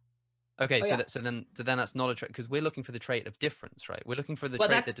yeah. Okay, so then that's not a trait because we're looking for the trait of difference, right? We're looking for the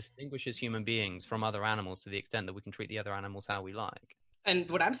trait that distinguishes human beings from other animals to the extent that we can treat the other animals how we like. And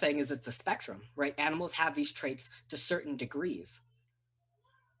what I'm saying is it's a spectrum, right? Animals have these traits to certain degrees.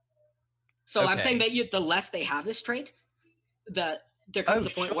 So I'm saying that the less they have this trait, there comes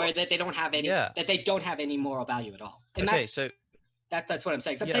a point where that they don't have any that they don't have any moral value at all. And that's what I'm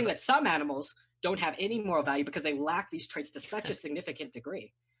saying. So I'm saying that some animals don't have any moral value because they lack these traits to such a significant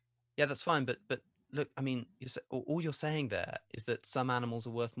degree. Yeah, that's fine, but look, I mean, all you're saying there is that some animals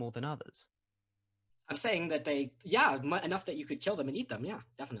are worth more than others. I'm saying that enough that you could kill them and eat them. Yeah,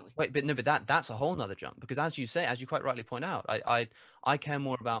 definitely. Wait, but that's a whole nother jump because as you quite rightly point out, I care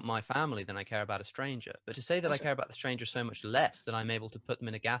more about my family than I care about a stranger. But to say that I care about the stranger so much less that I'm able to put them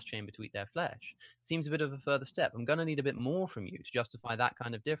in a gas chamber to eat their flesh seems a bit of a further step. I'm going to need a bit more from you to justify that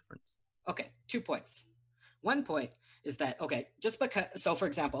kind of difference. Okay, 2 points. One point is that, so for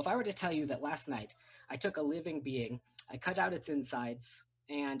example, if I were to tell you that last night I took a living being, I cut out its insides,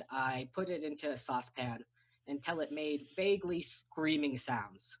 and I put it into a saucepan until it made vaguely screaming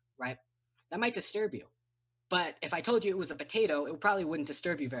sounds, right? That might disturb you. But if I told you it was a potato, it probably wouldn't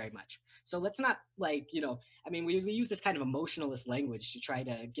disturb you very much. So let's not we use this kind of emotionalist language to try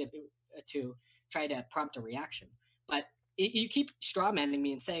to prompt a reaction. But you keep strawmanning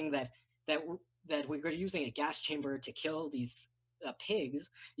me and saying that we're using a gas chamber to kill these pigs.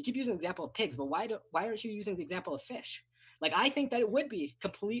 You keep using the example of pigs, but why aren't you using the example of fish? Like, I think that it would be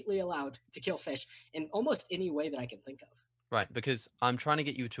completely allowed to kill fish in almost any way that I can think of. Right, because I'm trying to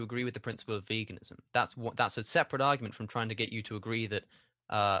get you to agree with the principle of veganism. That's a separate argument from trying to get you to agree that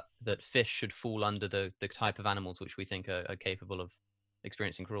that fish should fall under the type of animals which we think are capable of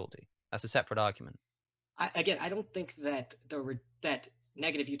experiencing cruelty. That's a separate argument. I don't think that that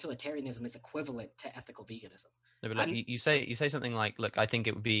negative utilitarianism is equivalent to ethical veganism. No, but look, you say something like, "Look, I think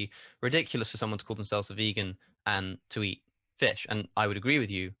it would be ridiculous for someone to call themselves a vegan and to eat fish," and I would agree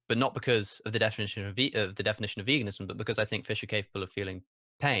with you, but not because of the definition of veganism, but because I think fish are capable of feeling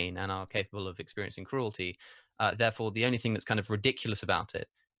pain and are capable of experiencing cruelty. Therefore, the only thing that's kind of ridiculous about it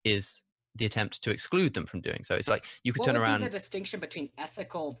is the attempt to exclude them from doing so. It's like you could turn around. What would be the distinction between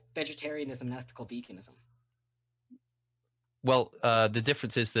ethical vegetarianism and ethical veganism? Well, the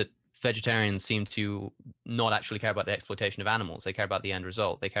difference is that vegetarians seem to not actually care about the exploitation of animals. They care about the end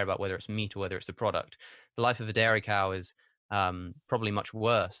result. They care about whether it's meat or whether it's a product. The life of a dairy cow is probably much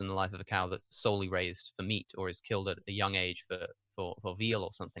worse than the life of a cow that's solely raised for meat or is killed at a young age for veal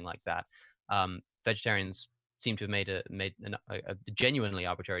or something like that. Vegetarians seem to have made a genuinely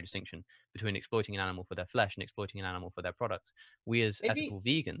arbitrary distinction between exploiting an animal for their flesh and exploiting an animal for their products. We as ethical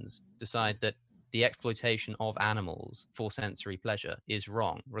vegans decide that the exploitation of animals for sensory pleasure is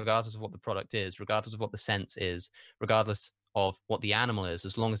wrong, regardless of what the product is, regardless of what the sense is, regardless of what the animal is,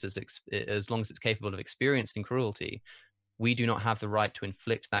 as long as it's capable of experiencing cruelty. We do not have the right to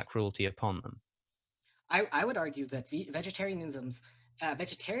inflict that cruelty upon them. I would argue that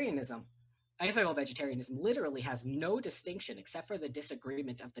ethical vegetarianism literally has no distinction except for the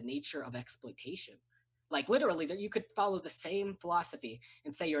disagreement of the nature of exploitation. Like, literally, you could follow the same philosophy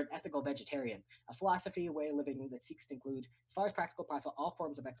and say you're an ethical vegetarian, a philosophy, a way of living that seeks to include, as far as practical possible, all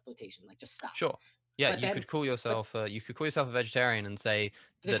forms of exploitation. Like, just stop. Sure. Yeah, you could call yourself a vegetarian and say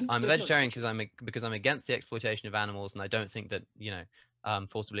that I'm a vegetarian because I'm against the exploitation of animals, and I don't think that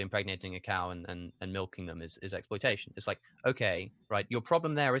forcibly impregnating a cow and milking them is exploitation. It's like, okay, right, your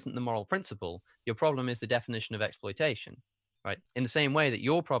problem there isn't the moral principle. Your problem is the definition of exploitation. right? In the same way that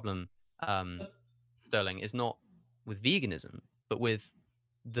your problem, Sterling, is not with veganism, but with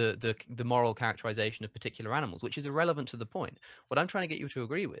the moral characterization of particular animals, which is irrelevant to the point. What I'm trying to get you to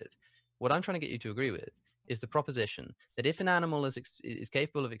agree with, is the proposition that if an animal is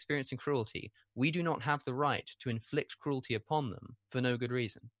capable of experiencing cruelty, we do not have the right to inflict cruelty upon them for no good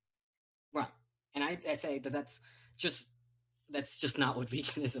reason. Right. And I say that that's just not what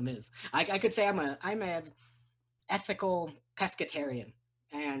veganism is. I could say I'm a ethical pescatarian,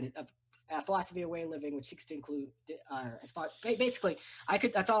 and a philosophy of way of living which seeks to include as far basically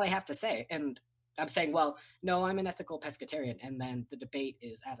that's all I have to say. And I'm saying, well, no, I'm an ethical pescatarian, and then the debate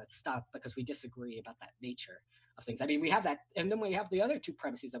is at a stop because we disagree about that nature of things. I mean, we have that, and then we have the other two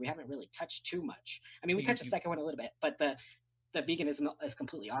premises that we haven't really touched too much. I mean, we touched the second one a little bit, but the veganism is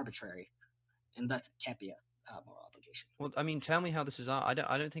completely arbitrary, and thus it can't be a moral obligation. Well, I mean, tell me how this is. I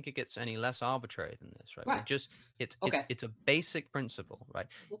don't think it gets any less arbitrary than this, right? Right. It's a basic principle, right?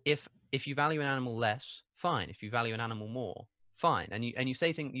 If you value an animal less, fine. If you value an animal more, fine. And you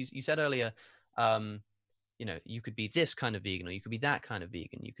say things. You said earlier, you could be this kind of vegan, or you could be that kind of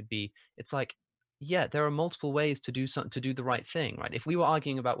vegan. You could be. It's like, yeah, there are multiple ways to do the right thing, right? If we were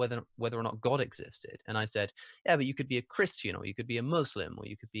arguing about whether or not God existed, and I said, yeah, but you could be a Christian, or you could be a Muslim, or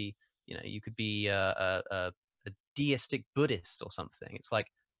you could be a deistic Buddhist or something. It's like,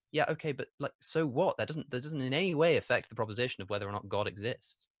 yeah, okay, but like, so what? That doesn't in any way affect the proposition of whether or not God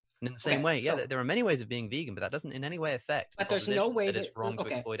exists. And in the same way, yeah, there are many ways of being vegan, but that doesn't in any way affect. But there's no way that it's wrong to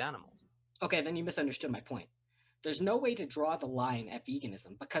exploit animals. Okay, then you misunderstood my point. There's no way to draw the line at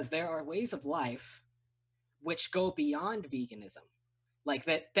veganism, because there are ways of life which go beyond veganism, like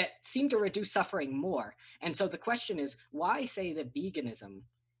that seem to reduce suffering more. And so the question is, why say that veganism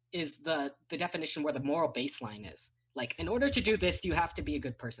is the definition where the moral baseline is? Like, in order to do this, you have to be a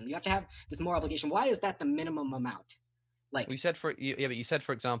good person. You have to have this moral obligation. Why is that the minimum amount? Like, you said, for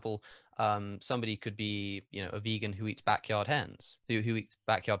example, somebody could be, a vegan who eats backyard hens, who eats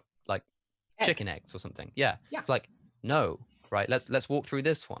backyard like chicken eggs or something. Yeah. It's like, no, right? Let's walk through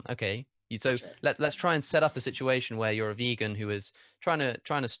this one. Okay. Let's try and set up a situation where you're a vegan who is trying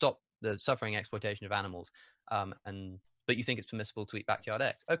to stop the suffering exploitation of animals, but you think it's permissible to eat backyard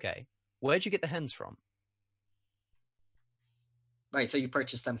eggs. Okay, where'd you get the hens from? Right, so you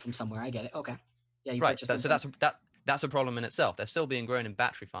purchased them from somewhere. I get it. Okay, yeah, you right. Purchased them. So that's a problem in itself. They're still being grown in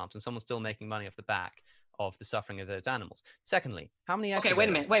battery farms, and someone's still making money off the back of the suffering of those animals. Secondly, how many eggs? Okay, wait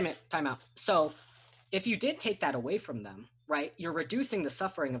a minute. Time out. So, if you did take that away from them, right, you're reducing the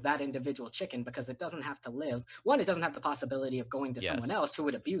suffering of that individual chicken, because it doesn't have to live. One, it doesn't have the possibility of going to someone else who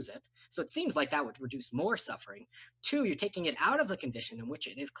would abuse it. So it seems like that would reduce more suffering. Two, you're taking it out of the condition in which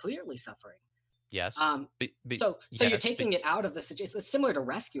it is clearly suffering. Yes. So you're taking it out of the situation. It's similar to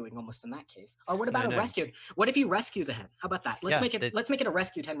rescuing almost in that case. Or what about rescued? What if you rescue the hen? How about that? Let's make it a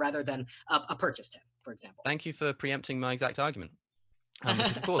rescued hen rather than a purchased hen, for example. Thank you for preempting my exact argument.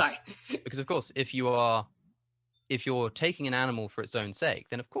 Because of course, if you're taking an animal for its own sake,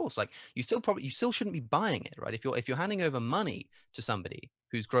 then of course, like, you still shouldn't be buying it, right? If you're handing over money to somebody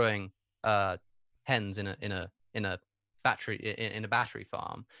who's growing hens in a battery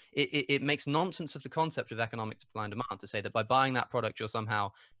farm, it makes nonsense of the concept of economic supply and demand to say that by buying that product you're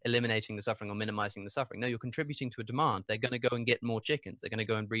somehow eliminating the suffering or minimizing the suffering. No, you're contributing to a demand. They're going to go and get more chickens. They're going to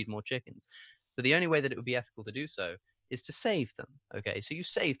go and breed more chickens. So the only way that it would be ethical to do so is to save them. Okay, so you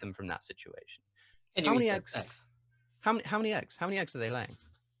save them from that situation. And how many eggs? How many eggs? How many eggs are they laying?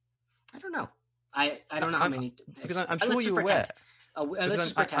 I don't know. I don't know how many. Because I'm sure you're aware. Let's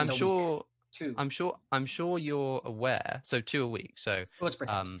just pretend. I'm sure. Two. I'm sure you're aware. So 2 a week. So let's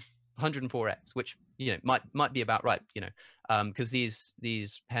pretend. 104 eggs, which might be about right. Because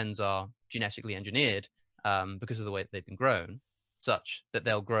these hens are genetically engineered because of the way that they've been grown, such that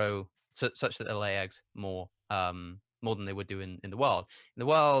they'll grow such that they'll lay eggs more than they would do in the wild. In the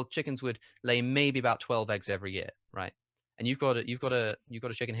wild, chickens would lay maybe about 12 eggs every year, right? And you've got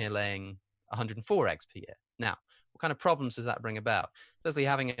a chicken here laying 104 eggs per year. Now, what kind of problems does that bring about? Firstly,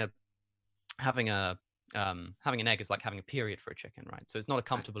 having an egg is like having a period for a chicken, right? So it's not a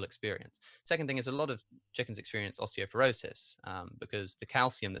comfortable experience. Second thing is, a lot of chickens experience osteoporosis because the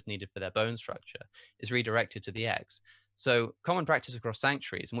calcium that's needed for their bone structure is redirected to the eggs. So common practice across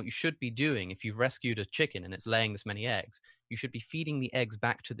sanctuaries, and what you should be doing if you've rescued a chicken and it's laying this many eggs, you should be feeding the eggs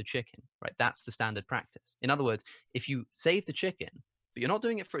back to the chicken, right? That's the standard practice. In other words, if you save the chicken, but you're not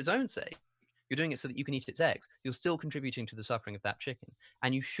doing it for its own sake, you're doing it so that you can eat its eggs, you're still contributing to the suffering of that chicken.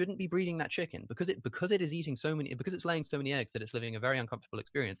 And you shouldn't be breeding that chicken because it is eating so many, because it's laying so many eggs that it's living a very uncomfortable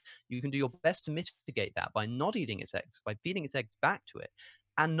experience. You can do your best to mitigate that by not eating its eggs, by feeding its eggs back to it.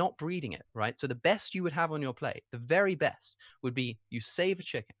 and not breeding it, right? So the best you would have on your plate, the very best, would be you save a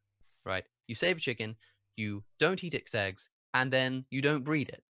chicken, right? You save a chicken, you don't eat its eggs, and then you don't breed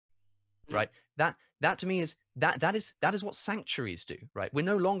it, right? That to me is that is what sanctuaries do, right? We're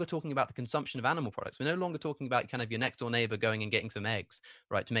no longer talking about the consumption of animal products. We're no longer talking about kind of your next door neighbor going and getting some eggs,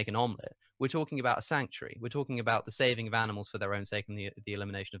 right, to make an omelet. We're talking about a sanctuary. We're talking about the saving of animals for their own sake and the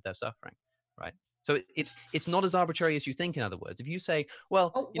elimination of their suffering, right? So it's not as arbitrary as you think. In other words, if you say,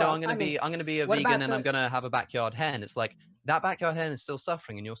 well, I'm going to be a vegan and I'm going to have a backyard hen, it's like that backyard hen is still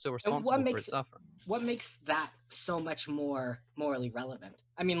suffering and you're still responsible for its suffering. What makes that so much more morally relevant?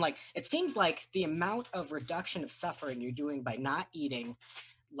 I mean, like, it seems like the amount of reduction of suffering you're doing by not eating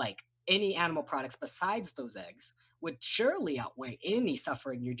like any animal products besides those eggs would surely outweigh any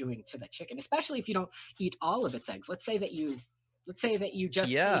suffering you're doing to the chicken, especially if you don't eat all of its eggs. Let's say that you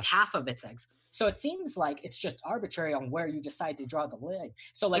just eat half of its eggs. So it seems like it's just arbitrary on where you decide to draw the line.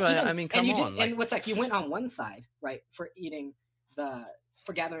 So like, and what's like, you went on one side, right, for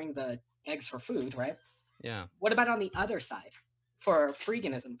gathering the eggs for food, right? Yeah. What about on the other side for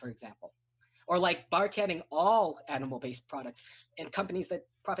freeganism, for example? Or like boycotting all animal-based products and companies that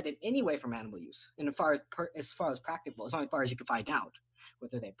profit in any way from animal use, and as far as practicable, as far as you can find out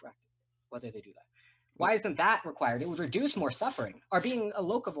whether they do that. Why isn't that required? It would reduce more suffering. Or being a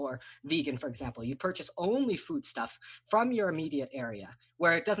locavore vegan, for example, you purchase only foodstuffs from your immediate area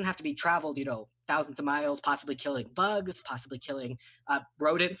where it doesn't have to be traveled, thousands of miles, possibly killing bugs, possibly killing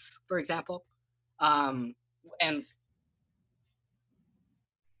rodents, for example. And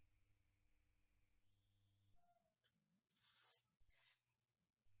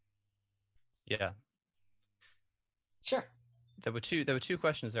yeah. Sure. There were two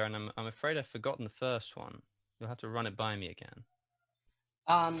questions there, and I'm afraid I've forgotten the first one. You'll have to run it by me again.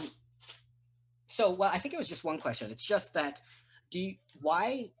 So, I think it was just one question. It's just that,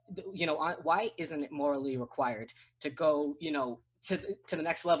 why isn't it morally required to go, to the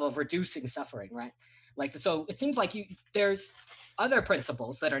next level of reducing suffering, right? Like, so it seems like there's other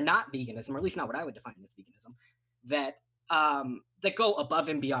principles that are not veganism, or at least not what I would define as veganism, that go above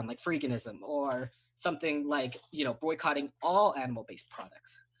and beyond, like freeganism or something like, boycotting all animal-based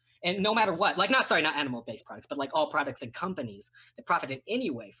products. And no matter what, like, not animal-based products, but like all products and companies that profit in any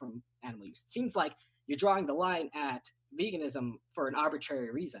way from animal use. It seems like you're drawing the line at veganism for an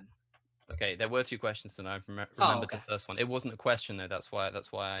arbitrary reason. Okay, there were two questions, and I remembered the first one. It wasn't a question though. That's why I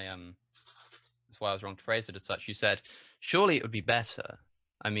was wrong to phrase it as such. You said, surely it would be better.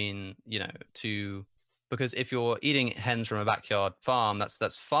 I mean, because if you're eating hens from a backyard farm,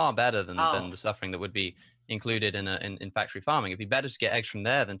 that's far better than the suffering that would be included in factory farming. It'd be better to get eggs from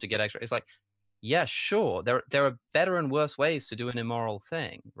there than to get eggs. It's like, yeah, sure. There are better and worse ways to do an immoral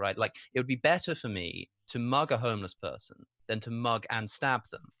thing, right? Like, it would be better for me to mug a homeless person than to mug and stab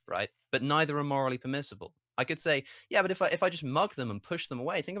them, right? But neither are morally permissible. I could say, yeah, but if I just mug them and push them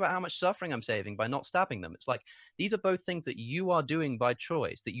away, think about how much suffering I'm saving by not stabbing them. It's like, these are both things that you are doing by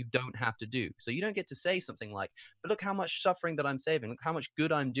choice that you don't have to do. So you don't get to say something like, but look how much suffering that I'm saving. Look how much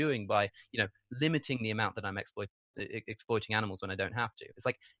good I'm doing by, limiting the amount that I'm exploiting animals when I don't have to. It's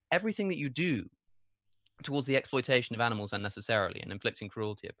like, everything that you do towards the exploitation of animals unnecessarily and inflicting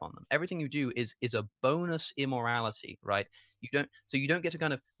cruelty upon them, everything you do is a bonus immorality, right? You don't get to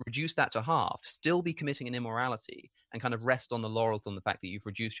kind of reduce that to half, still be committing an immorality, and kind of rest on the laurels on the fact that you've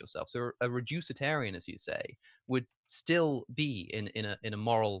reduced yourself. So a reducitarian, as you say, would still be in a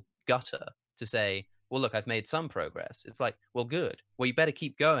moral gutter to say, well, look, I've made some progress. It's like, well, good. Well, you better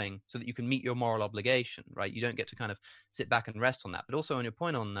keep going so that you can meet your moral obligation, right? You don't get to kind of sit back and rest on that. But also on your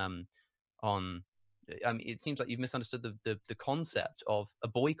point on it seems like you've misunderstood the concept of a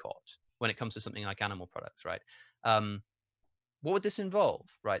boycott when it comes to something like animal products, right? What would this involve,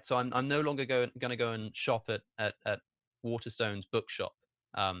 right? So I'm no longer going to go and shop at Waterstone's bookshop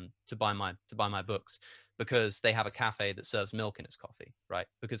to buy my books because they have a cafe that serves milk in its coffee, right?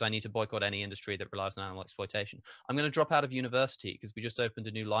 Because I need to boycott any industry that relies on animal exploitation. I'm going to drop out of university because we just opened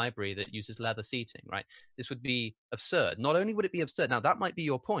a new library that uses leather seating, right? This would be absurd. Not only would it be absurd, now that might be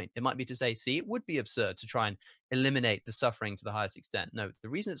your point. It might be to say, see, it would be absurd to try and eliminate the suffering to the highest extent. No, the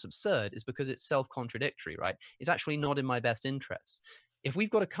reason it's absurd is because it's self-contradictory, right? It's actually not in my best interest. If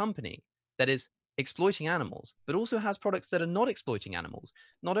we've got a company that is exploiting animals, but also has products that are not exploiting animals,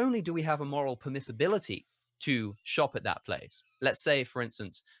 not only do we have a moral permissibility to shop at that place. Let's say, for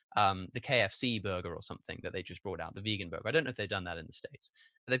instance, the KFC burger or something that they just brought out, the vegan burger. I don't know if they've done that in the States,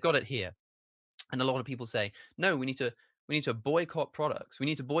 but they've got it here. And a lot of people say, no, we need to boycott products. We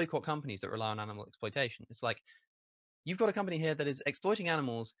need to boycott companies that rely on animal exploitation. It's like, you've got a company here that is exploiting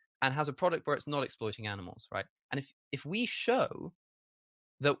animals and has a product where it's not exploiting animals, right? And if we show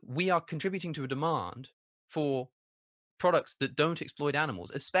that we are contributing to a demand for products that don't exploit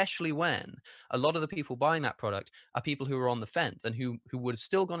animals, especially when a lot of the people buying that product are people who are on the fence and who would have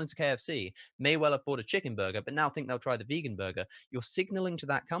still gone into KFC, may well have bought a chicken burger, but now think they'll try the vegan burger. You're signaling to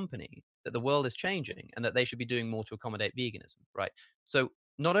that company that the world is changing and that they should be doing more to accommodate veganism, right? So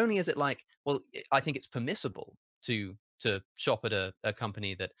not only is it like, well, I think it's permissible to shop at a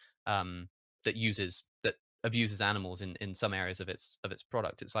company that that abuses animals in some areas of its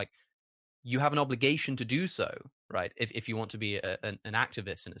product. It's like, you have an obligation to do so, right? If you want to be an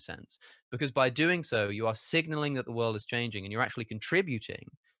activist in a sense, because by doing so, you are signaling that the world is changing and you're actually contributing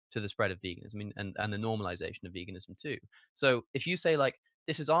to the spread of veganism and the normalization of veganism too. So if you say like,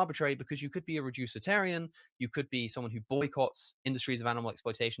 this is arbitrary because you could be a reducitarian, you could be someone who boycotts industries of animal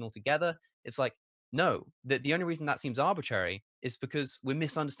exploitation altogether. It's like, no, the only reason that seems arbitrary is because we're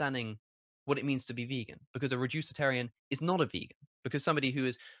misunderstanding what it means to be vegan, because a reducitarian is not a vegan, because somebody who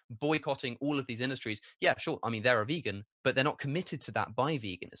is boycotting all of these industries, yeah, sure, I mean, they're a vegan, but they're not committed to that by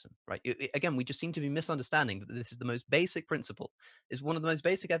veganism, right? Again, we just seem to be misunderstanding that this is the most basic principle, is one of the most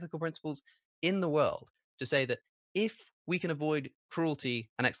basic ethical principles in the world, to say that if we can avoid cruelty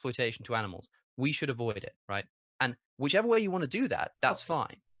and exploitation to animals, we should avoid it, right? And whichever way you want to do that, that's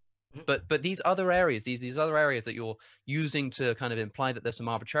fine. But these other areas, these other areas that you're using to kind of imply that there's some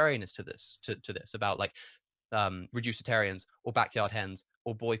arbitrariness to this, to this about like reducitarians or backyard hens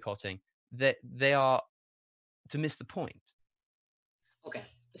or boycotting, they are to miss the point. Okay,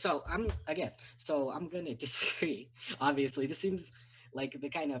 so I'm gonna disagree. Obviously, this seems like the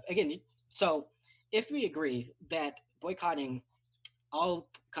kind of, again. So if we agree that boycotting all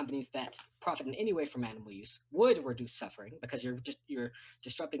companies that profit in any way from animal use would reduce suffering because you're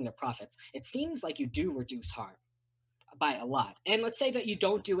disrupting their profits, it seems like you do reduce harm by a lot. And let's say that you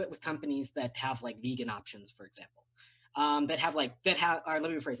don't do it with companies that have like vegan options, for example, or let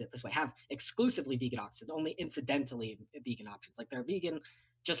me rephrase it this way: have exclusively vegan options, only incidentally vegan options. Like they're vegan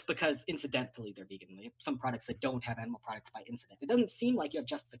just because incidentally they're vegan. They have some products that don't have animal products by incident. It doesn't seem like you have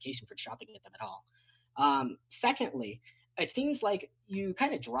justification for shopping at them at all. Secondly, it seems like you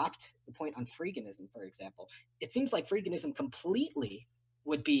kind of dropped the point on freeganism, for example. It seems like freeganism completely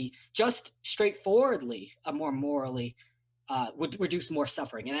would be just straightforwardly a more morally would reduce more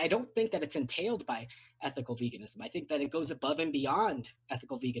suffering. And I don't think that it's entailed by ethical veganism. I think that it goes above and beyond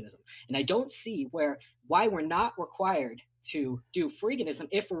ethical veganism. And I don't see why we're not required to do freeganism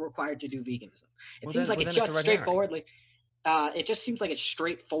if we're required to do veganism. It seems like it just straightforwardly... it just seems like it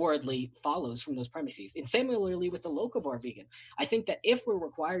straightforwardly follows from those premises. And similarly with the locavore vegan, I think that if we're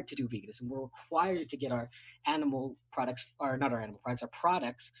required to do veganism, we're required to get our animal products, or not our animal products, our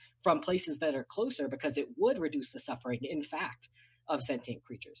products from places that are closer, because it would reduce the suffering, in fact, of sentient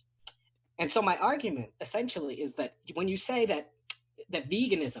creatures. And so my argument essentially is that when you say that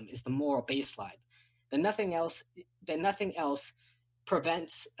veganism is the moral baseline, then nothing else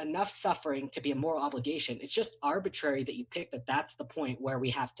prevents enough suffering to be a moral obligation. It's just arbitrary that you pick that that's the point where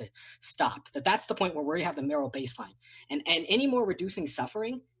we have to stop, that's the point where we have the moral baseline. And any more reducing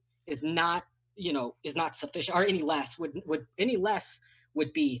suffering is not sufficient, or any less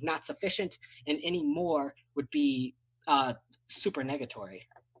would be not sufficient, and any more would be super negatory.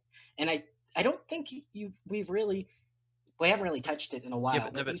 And I don't think we haven't really touched it in a while. Yeah,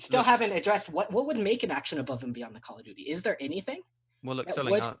 but we still haven't addressed what would make an action above and beyond the Call of Duty. Is there anything? Well, look,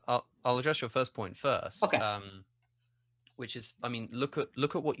 Sterling, I'll address your first point first. Okay. Which is, I mean, look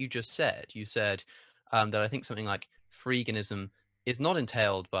at what you just said. You said that I think something like freeganism is not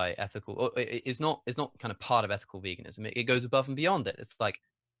entailed by ethical, or is not kind of part of ethical veganism. It goes above and beyond it. It's like,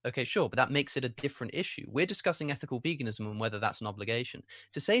 okay, sure, but that makes it a different issue. We're discussing ethical veganism and whether that's an obligation.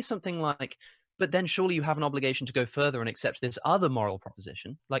 To say something like, but then surely you have an obligation to go further and accept this other moral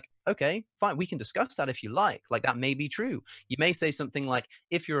proposition. Like, okay, fine, we can discuss that if you like. Like, that may be true. You may say something like,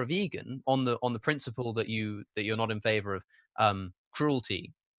 if you're a vegan, on the principle that you're not in favor of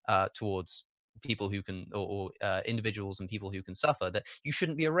cruelty towards people who can, or individuals and people who can suffer, that you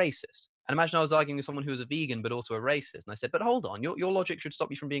shouldn't be a racist. And imagine I was arguing with someone who was a vegan but also a racist, and I said, but hold on, your logic should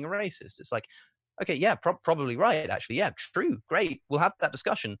stop you from being a racist. It's like, okay, yeah, probably right, actually, yeah, true, great, we'll have that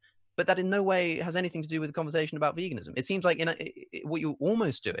discussion. But that in no way has anything to do with the conversation about veganism. It seems like what you're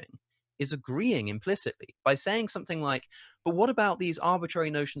almost doing is agreeing implicitly by saying something like, but what about these arbitrary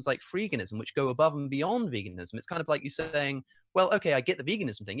notions like freeganism, which go above and beyond veganism? It's kind of like you saying, well, okay, I get the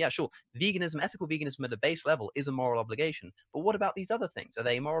veganism thing. Yeah, sure. Veganism, ethical veganism at a base level is a moral obligation. But what about these other things? Are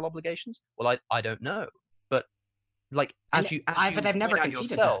they moral obligations? Well, I don't know. But like, I've never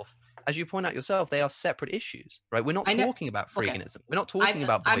conceded that. As you point out yourself, they are separate issues, right? We're not talking about freeganism. Okay. We're not talking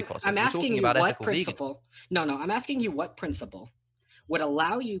about boycotting. I'm asking you what principle. No, I'm asking you what principle would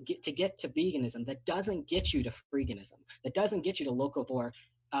allow you to get to veganism that doesn't get you to freeganism, that doesn't get you to locavore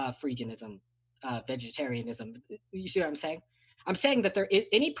freeganism, vegetarianism. You see what I'm saying? I'm saying that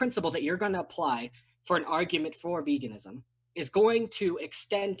any principle that you're going to apply for an argument for veganism is going to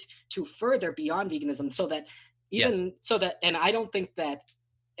extend to further beyond veganism, so that and I don't think that,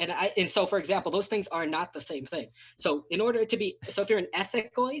 and so for example, those things are not the same thing. So in order to be, so if you're an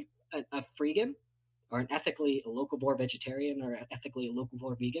ethically a freegan, or an ethically locavore vegetarian, or ethically a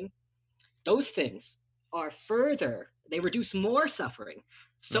locavore vegan, those things are further, they reduce more suffering,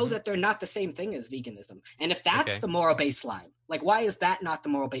 so that they're not the same thing as veganism. And if that's the moral baseline, like, why is that not the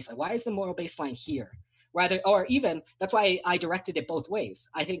moral baseline? Why is the moral baseline here? Rather, or even, that's why I directed it both ways.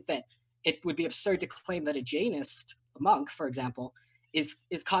 I think that it would be absurd to claim that a Jainist monk, for example, is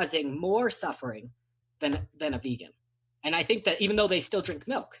causing more suffering than a vegan. And I think that even though they still drink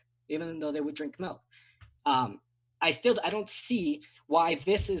milk, even though they would drink milk, I don't see why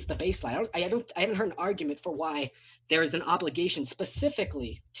this is the baseline. I haven't heard an argument for why there is an obligation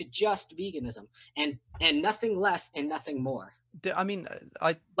specifically to just veganism and nothing less and nothing more. I mean,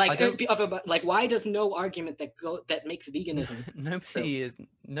 why does no argument that makes veganism?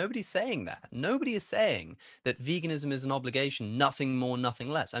 Nobody's saying that. Nobody is saying that veganism is an obligation, nothing more, nothing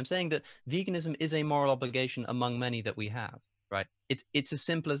less. I'm saying that veganism is a moral obligation among many that we have. Right? It's as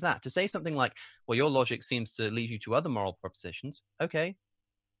simple as that. To say something like, well, your logic seems to lead you to other moral propositions. Okay,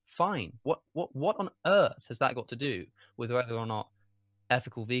 fine. What on earth has that got to do with whether or not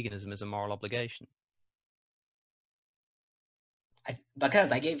ethical veganism is a moral obligation?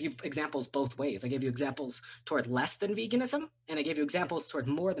 Because I gave you examples both ways. I gave you examples toward less than veganism, and I gave you examples toward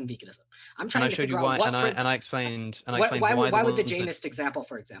more than veganism. I'm trying to figure out what. And I explained why would the Jainist example,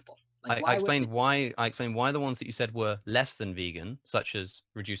 for example? I explained why the ones that you said were less than vegan, such as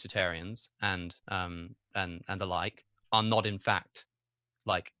reducitarians and the like, are not in fact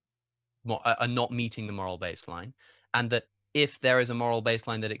are not meeting the moral baseline, and that if there is a moral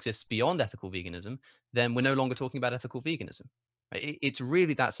baseline that exists beyond ethical veganism, then we're no longer talking about ethical veganism. It's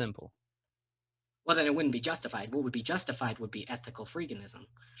really that simple. Well, then it wouldn't be justified. What would be justified would be ethical freeganism.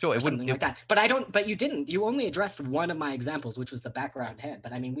 Sure, it wouldn't like that. But you didn't. You only addressed one of my examples, which was the background head.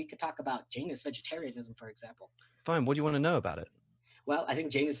 But I mean, we could talk about Jainist vegetarianism, for example. Fine. What do you want to know about it? Well, I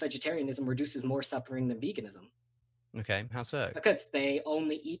think Jainist vegetarianism reduces more suffering than veganism. Okay, how so? Because they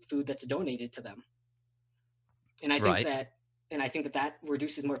only eat food that's donated to them, and I think that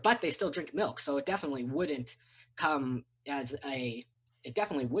reduces more. But they still drink milk, so it definitely wouldn't come as a. It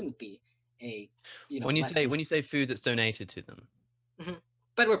definitely wouldn't be a. When you say food that's donated to them,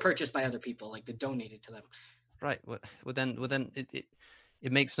 but were purchased by other people, like they donated to them. Right. Well, then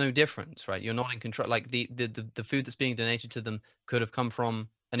it makes no difference, right? You're not in control. Like the food that's being donated to them could have come from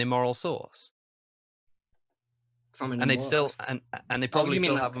an immoral source. And they'd still and they probably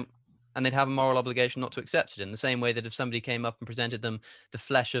still have them, and they'd have a moral obligation not to accept it, in the same way that if somebody came up and presented them the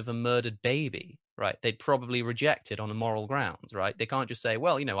flesh of a murdered baby, right, they'd probably reject it on a moral grounds, right? They can't just say,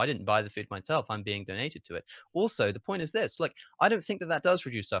 well, I didn't buy the food myself, I'm being donated to it. Also, the point is this, like, I don't think that does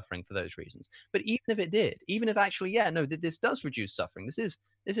reduce suffering for those reasons. But even if it did, even if actually, this does reduce suffering, this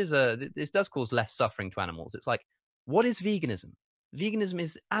does cause less suffering to animals. It's like, what is veganism? Veganism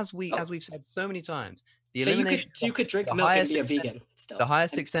is, as we've said so many times, the elimination. So you could drink milk and be a vegan still. The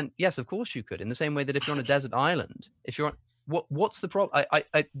highest extent, yes, of course you could. In the same way that if you're on a desert island, if you're on, what's the problem?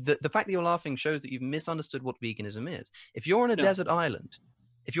 The fact that you're laughing shows that you've misunderstood what veganism is. If you're on a desert island,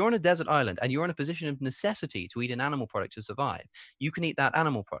 and you're in a position of necessity to eat an animal product to survive, you can eat that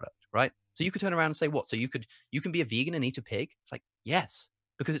animal product, right? So you could turn around and say, what? So you can be a vegan and eat a pig? It's like, yes.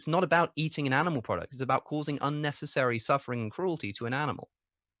 Because it's not about eating an animal product. It's about causing unnecessary suffering and cruelty to an animal.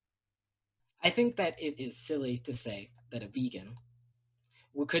 I think that it is silly to say that a vegan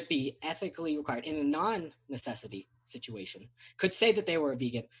could be ethically required in a non-necessity situation, could say that they were a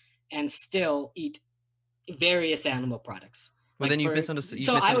vegan and still eat various animal products. Well, then you've misunderstood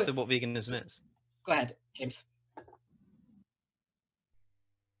what veganism is. Go ahead, James.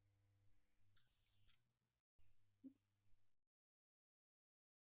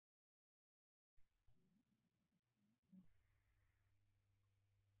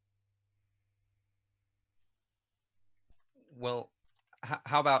 Well,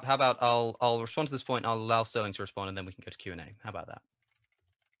 how about I'll respond to this point. I'll allow Sterling to respond, and then we can go to Q&A. How about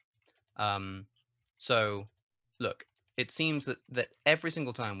that? So, look, it seems that every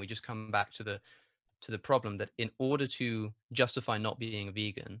single time we just come back to the problem that in order to justify not being a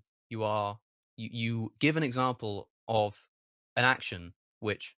vegan, you give an example of an action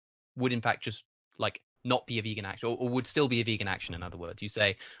which would in fact just like not be a vegan action, or would still be a vegan action. In other words, you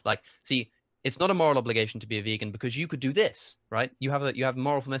say, like, see, it's not a moral obligation to be a vegan because you could do this, right? You have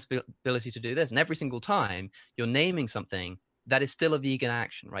moral permissibility to do this. And every single time you're naming something that is still a vegan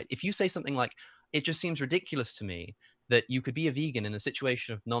action, right? If you say something like, it just seems ridiculous to me that you could be a vegan in a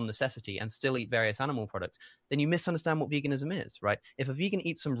situation of non-necessity and still eat various animal products, then you misunderstand what veganism is, right? If a vegan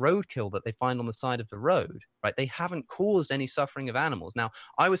eats some roadkill that they find on the side of the road, right, they haven't caused any suffering of animals. Now,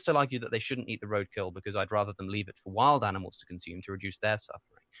 I would still argue that they shouldn't eat the roadkill because I'd rather them leave it for wild animals to consume to reduce their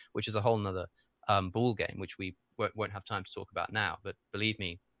suffering, which is a whole nother ball game, which we won't have time to talk about now, but believe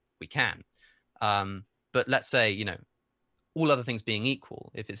me, we can. But let's say, you know, all other things being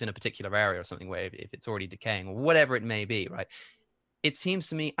equal, if it's in a particular area or something where if it's already decaying or whatever it may be, right? It seems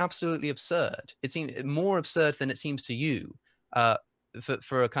to me absolutely absurd. It seems more absurd than it seems to you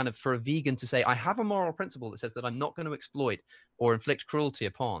for a vegan to say, I have a moral principle that says that I'm not going to exploit or inflict cruelty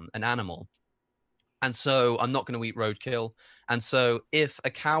upon an animal. And so I'm not going to eat roadkill. And so if a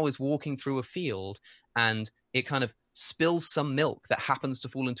cow is walking through a field and it kind of spills some milk that happens to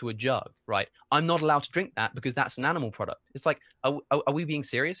fall into a jug, right? I'm not allowed to drink that because that's an animal product. It's like, are we being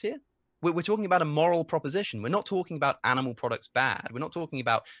serious here? We're talking about a moral proposition. We're not talking about animal products bad. We're not talking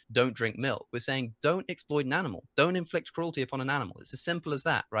about don't drink milk. We're saying don't exploit an animal. Don't inflict cruelty upon an animal. It's as simple as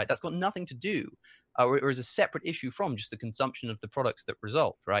that, right? That's got nothing to do or is a separate issue from just the consumption of the products that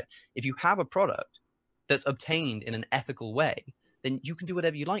result, right? If you have a product that's obtained in an ethical way, then you can do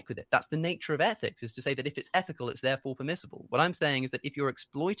whatever you like with it. That's the nature of ethics, is to say that if it's ethical, it's therefore permissible. What I'm saying is that if you're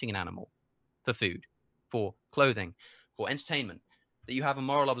exploiting an animal for food, for clothing, for entertainment, that you have a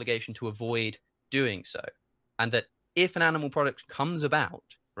moral obligation to avoid doing so. And that if an animal product comes about,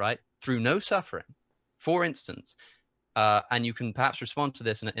 right, through no suffering, for instance, and you can perhaps respond to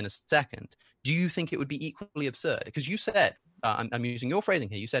this in a second, do you think it would be equally absurd? Because you said, I'm using your phrasing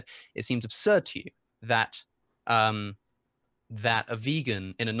here, you said it seems absurd to you that that a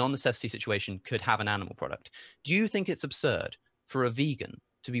vegan in a non-necessity situation could have an animal product. Do you think it's absurd for a vegan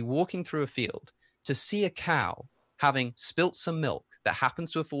to be walking through a field to see a cow having spilt some milk that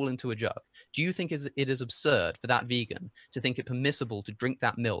happens to have fallen into a jug? Do you think it is absurd for that vegan to think it permissible to drink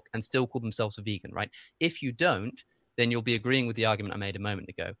that milk and still call themselves a vegan, right? If you don't, then you'll be agreeing with the argument I made a moment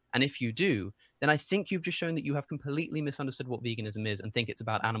ago. And if you do, then I think you've just shown that you have completely misunderstood what veganism is and think it's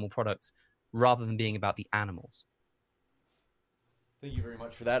about animal products rather than being about the animals. Thank you very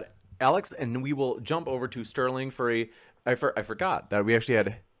much for that, Alex. And we will jump over to Sterling for I forgot that we actually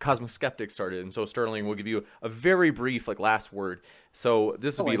had Cosmic Skeptic started. And so Sterling will give you a very brief, last word. So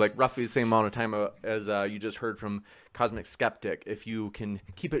this will be roughly the same amount of time as you just heard from Cosmic Skeptic. If you can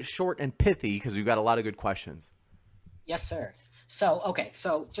keep it short and pithy, because we've got a lot of good questions. Yes, sir. So, okay.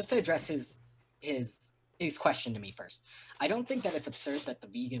 So just to address his question to me first. I don't think that it's absurd that the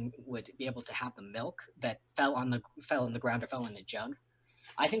vegan would be able to have the milk that fell in the ground or fell in a jug.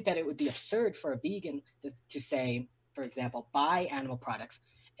 I think that it would be absurd for a vegan to say, for example, buy animal products,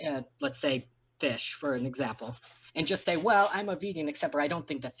 let's say fish, for an example, and just say, well, I'm a vegan, except for I don't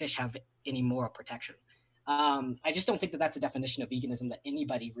think that fish have any moral protection. I just don't think that that's a definition of veganism that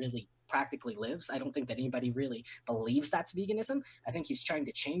anybody really practically lives. I don't think that anybody really believes that's veganism. I think he's trying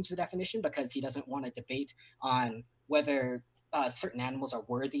to change the definition because he doesn't want to debate on whether certain animals are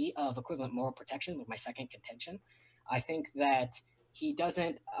worthy of equivalent moral protection, with my second contention. I think that he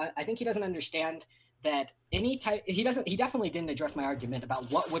doesn't understand that he definitely didn't address my argument about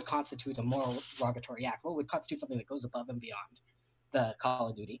what would constitute a moral derogatory act, what would constitute something that goes above and beyond the call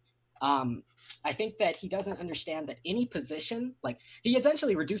of duty. I think that he doesn't understand that any position, he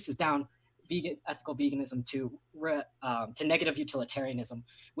essentially reduces down ethical veganism to negative utilitarianism,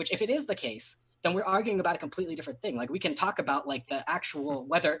 which if it is the case, then we're arguing about a completely different thing. We can talk about the actual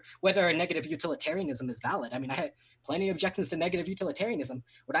whether a negative utilitarianism is valid. I mean, I had plenty of objections to negative utilitarianism.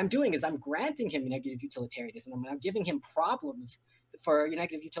 What I'm doing is I'm granting him negative utilitarianism, and I'm giving him problems for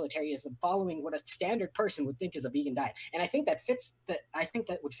negative utilitarianism following what a standard person would think is a vegan diet. And I think that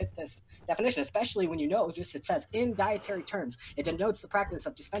would fit this definition, especially when it says in dietary terms, it denotes the practice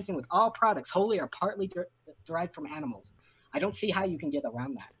of dispensing with all products wholly or partly derived from animals. I don't see how you can get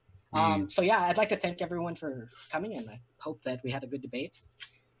around that. So yeah, I'd like to thank everyone for coming, and I hope that we had a good debate,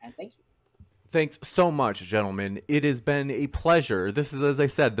 and thank you. Thanks so much, gentlemen. It has been a pleasure. This is, as I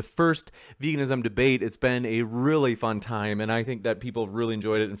said, the first veganism debate. It's been a really fun time, and I think that people really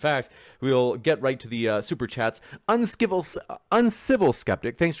enjoyed it. In fact, we'll get right to the super chats. Uncivil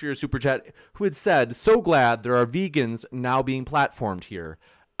Skeptic, thanks for your super chat, who had said, so glad there are vegans now being platformed here.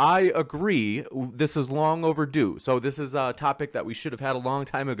 I agree. This is long overdue. So this is a topic that we should have had a long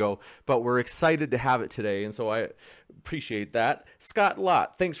time ago, but we're excited to have it today, and so I appreciate that. Scott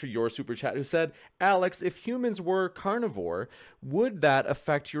Lott, thanks for your super chat, who said, Alex, if humans were carnivore, would that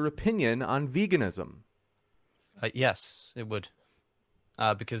affect your opinion on veganism? Yes, it would.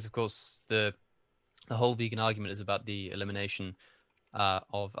 Because, of course, the whole vegan argument is about the elimination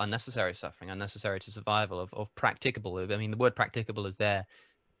of unnecessary suffering, unnecessary to survival, of practicable. I mean, the word practicable is there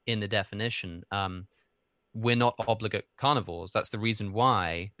in the definition. We're not obligate carnivores. That's the reason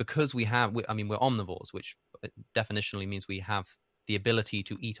why, because we're omnivores, which definitionally means we have the ability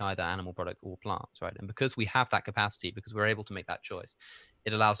to eat either animal product or plants, right? And because we have that capacity, because we're able to make that choice,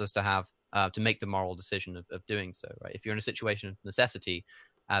 it allows us to have to make the moral decision of doing so, right? If you're in a situation of necessity,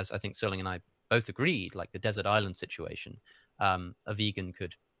 as I think Sterling and I both agreed, like the desert island situation, a vegan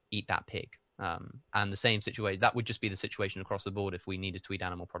could eat that pig. And the same situation, that would just be the situation across the board if we needed to eat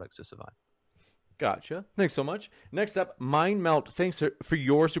animal products to survive. Gotcha. Thanks so much. Next up, Mind Melt. Thanks for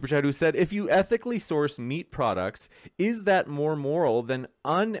your super chat, who said, if you ethically source meat products, is that more moral than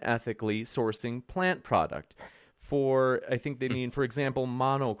unethically sourcing plant product? For, I think they mean, for example,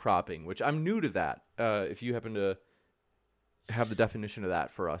 monocropping, which I'm new to that. If you happen to have the definition of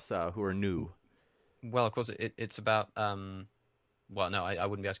that for us who are new. Well, of course, it's about, well, no, I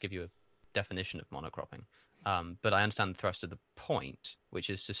wouldn't be able to give you a definition of monocropping. But I understand the thrust of the point,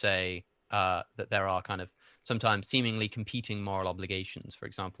 which is to say that there are kind of sometimes seemingly competing moral obligations. For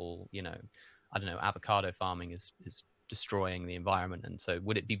example, I don't know, avocado farming is destroying the environment. And so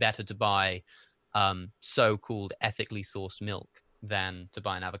would it be better to buy so-called ethically sourced milk than to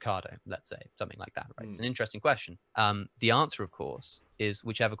buy an avocado, let's say, something like that, right? It's an interesting question. The answer, of course, is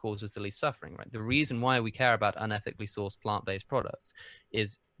whichever causes the least suffering, right? The reason why we care about unethically sourced plant-based products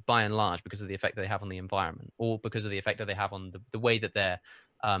is, by and large, because of the effect that they have on the environment, or because of the effect that they have on the way that they're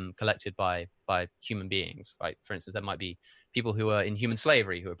collected by human beings, right? For instance, there might be people who are in human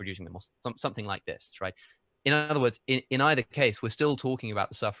slavery who are producing them, or something like this, right? In other words, in either case, we're still talking about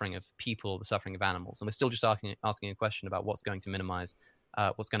the suffering of people, the suffering of animals, and we're still just asking a question about what's going to minimize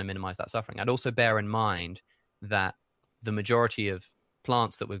that suffering. I'd also bear in mind that the majority of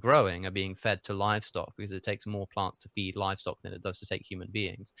plants that we're growing are being fed to livestock, because it takes more plants to feed livestock than it does to take human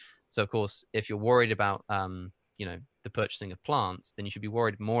beings. So, of course, if you're worried about the purchasing of plants, then you should be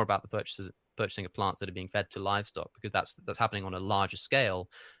worried more about the purchasing of plants that are being fed to livestock, because that's happening on a larger scale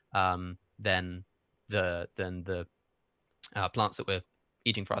than the plants that we're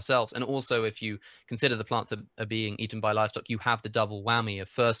eating for ourselves. And also, if you consider the plants that are being eaten by livestock, you have the double whammy of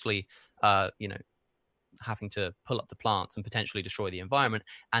firstly, having to pull up the plants and potentially destroy the environment,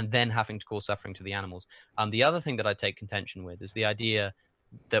 and then having to cause suffering to the animals. The other thing that I take contention with is the idea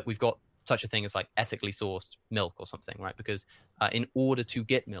that we've got such a thing as like ethically sourced milk or something, right? Because in order to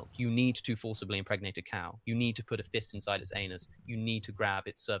get milk, you need to forcibly impregnate a cow. You need to put a fist inside its anus. You need to grab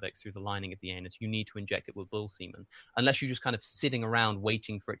its cervix through the lining of the anus. You need to inject it with bull semen, unless you're just kind of sitting around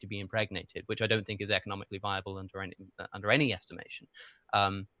waiting for it to be impregnated, which I don't think is economically viable under any estimation.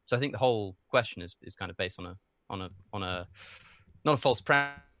 So I think the whole question is kind of based on a not a false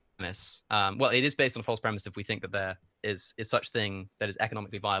premise. Well, it is based on a false premise if we think that there is such thing that is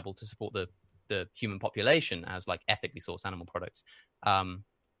economically viable to support the human population as like ethically sourced animal products.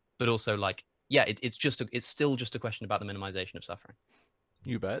 But also like, yeah, it's still just a question about the minimization of suffering.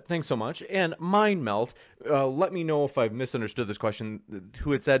 You bet. Thanks so much. And Mind Melt, let me know if I've misunderstood this question,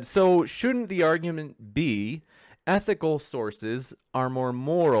 who had said, so shouldn't the argument be ethical sources are more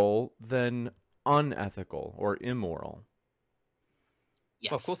moral than unethical or immoral?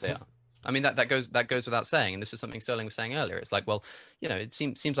 Yes. Well, of course they are. I mean, that goes without saying, and this is something Sterling was saying earlier. It's like, well, it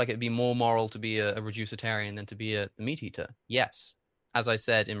seems like it'd be more moral to be a reducitarian than to be a meat eater. Yes. As I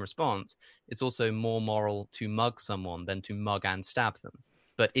said in response, it's also more moral to mug someone than to mug and stab them.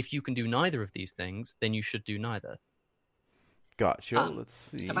 But if you can do neither of these things, then you should do neither. Gotcha. Let's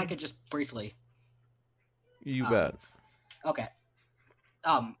see. If I could just briefly. You bet. Okay.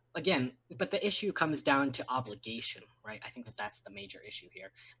 Again, but the issue comes down to obligation, right? I think that's the major issue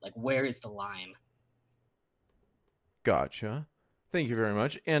here. Like, where is the line? Gotcha. Thank you very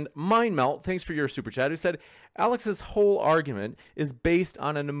much. And Mind Melt, thanks for your super chat, who said, Alex's whole argument is based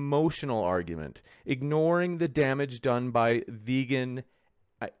on an emotional argument, ignoring the damage done by vegan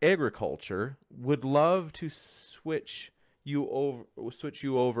agriculture. Would love to switch you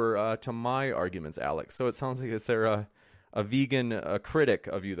over to my arguments, Alex. So it sounds like is there a vegan critic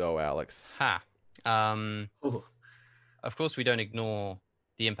of you, though, Alex? Of course, we don't ignore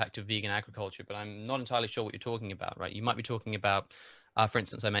the impact of vegan agriculture, but I'm not entirely sure what you're talking about, right? You might be talking about For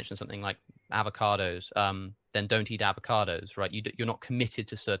instance, I mentioned something like avocados. Then don't eat avocados, right? You're not committed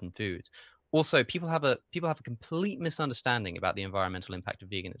to certain foods. Also, people have a complete misunderstanding about the environmental impact of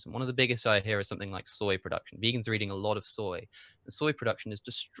veganism. One of the biggest I hear is something like soy production. Vegans are eating a lot of soy, and soy production is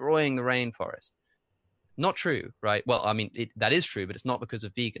destroying the rainforest. Not true, right? Well, I mean, that is true, but it's not because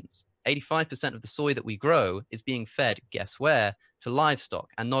of vegans. 85% of the soy that we grow is being fed, guess where? To livestock.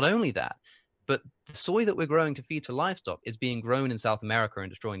 And not only that, but the soy that we're growing to feed to livestock is being grown in South America and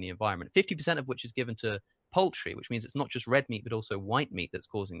destroying the environment, 50% of which is given to poultry, which means it's not just red meat, but also white meat that's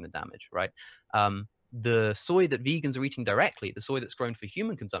causing the damage, right? The soy that vegans are eating directly, the soy that's grown for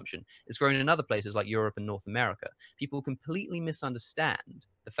human consumption, is grown in other places like Europe and North America. People completely misunderstand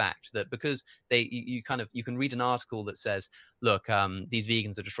the fact that because you can read an article that says, look, these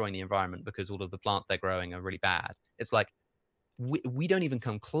vegans are destroying the environment because all of the plants they're growing are really bad. It's like, we don't even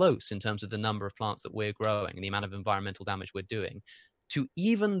come close in terms of the number of plants that we're growing and the amount of environmental damage we're doing to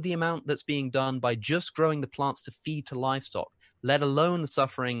even the amount that's being done by just growing the plants to feed to livestock, let alone the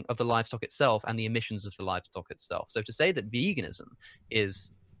suffering of the livestock itself and the emissions of the livestock itself. So to say that veganism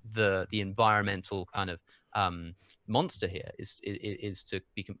is the environmental kind of monster here is to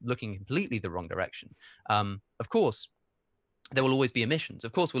be looking completely the wrong direction. Of course, there will always be emissions.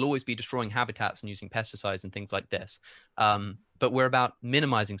 Of course, we'll always be destroying habitats and using pesticides and things like this. But we're about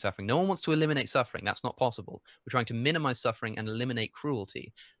minimizing suffering. No one wants to eliminate suffering. That's not possible. We're trying to minimize suffering and eliminate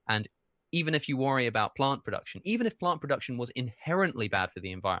cruelty. And even if you worry about plant production, even if plant production was inherently bad for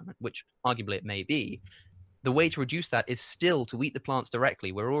the environment, which arguably it may be, the way to reduce that is still to eat the plants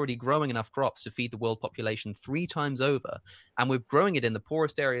directly. We're already growing enough crops to feed the world population 3 times over. And we're growing it in the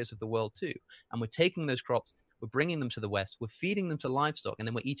poorest areas of the world too. And we're taking those crops, we're bringing them to the West, we're feeding them to livestock, and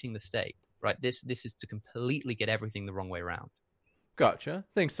then we're eating the steak, right? This is to completely get everything the wrong way around. Gotcha.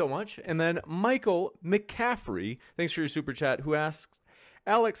 Thanks so much. And then Michael McCaffrey, thanks for your super chat, who asks,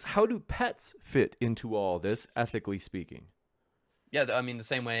 Alex, how do pets fit into all this, ethically speaking? Yeah, I mean, the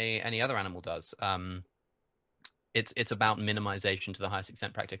same way any other animal does. It's about minimization to the highest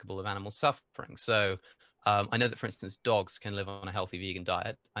extent practicable of animal suffering. So I know that, for instance, dogs can live on a healthy vegan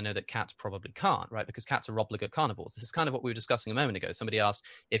diet. I know that cats probably can't, right? Because cats are obligate carnivores. This is kind of what we were discussing a moment ago. Somebody asked,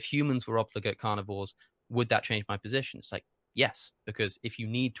 if humans were obligate carnivores, would that change my position? It's like, yes, because if you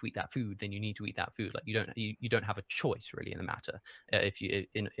need to eat that food, then you need to eat that food. Like you don't have a choice really in the matter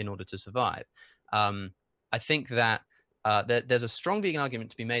in order to survive. I think that there's a strong vegan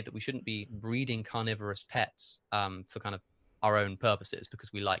argument to be made that we shouldn't be breeding carnivorous pets for kind of our own purposes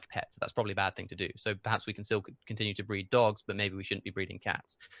because we like pets. That's probably a bad thing to do. So perhaps we can still continue to breed dogs, but maybe we shouldn't be breeding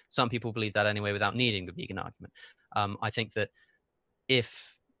cats. Some people believe that anyway without needing the vegan argument. I think that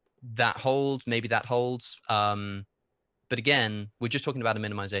if that holds, maybe that holds. But again, we're just talking about a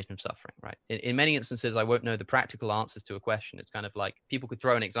minimization of suffering, right? In many instances, I won't know the practical answers to a question. It's kind of like people could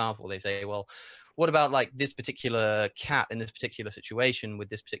throw an example. They say, well, what about like this particular cat in this particular situation with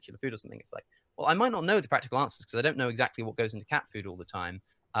this particular food or something? It's like, well, I might not know the practical answers because I don't know exactly what goes into cat food all the time.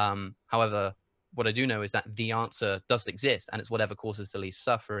 However, what I do know is that the answer does exist and it's whatever causes the least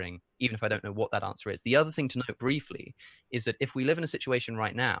suffering, even if I don't know what that answer is. The other thing to note briefly is that if we live in a situation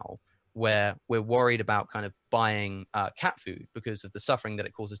right now where we're worried about kind of buying cat food because of the suffering that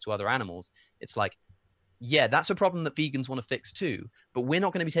it causes to other animals, it's like, yeah, that's a problem that vegans want to fix too, but we're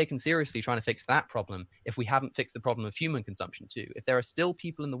not going to be taken seriously trying to fix that problem if we haven't fixed the problem of human consumption too. If there are still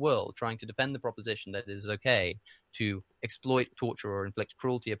people in the world trying to defend the proposition that it is okay to exploit, torture, or inflict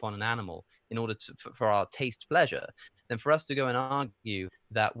cruelty upon an animal in order to, for our taste pleasure, then for us to go and argue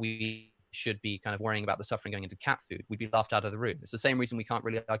that we should be kind of worrying about the suffering going into cat food, we'd be laughed out of the room. It's the same reason we can't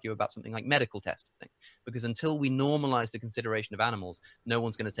really argue about something like medical testing, because until we normalize the consideration of animals, no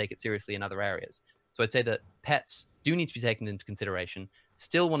one's going to take it seriously in other areas. So I'd say that pets do need to be taken into consideration,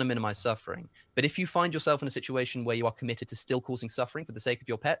 still want to minimize suffering. But if you find yourself in a situation where you are committed to still causing suffering for the sake of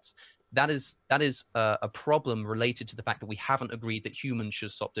your pets, that is a problem related to the fact that we haven't agreed that humans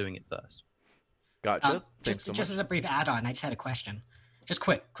should stop doing it first. Gotcha. Just as a brief add-on, I just had a question. Just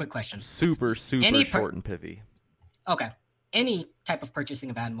quick question. Super short and pithy. Okay. Any type of purchasing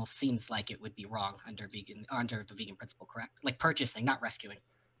of animals seems like it would be wrong under the vegan principle, correct? Like purchasing, not rescuing.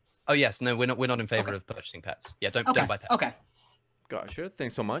 Oh yes, no, we're not in favor of purchasing pets. Yeah, don't buy pets. Okay. Gotcha.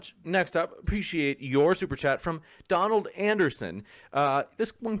 Thanks so much. Next up, appreciate your super chat from Donald Anderson.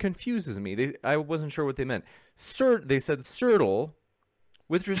 This one confuses me. I wasn't sure what they meant. They said, Sertle,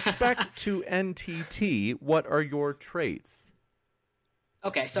 with respect to NTT, what are your traits?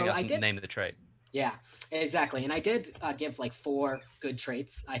 Okay, so I did name of the trait. Yeah, exactly. And I did give like 4 good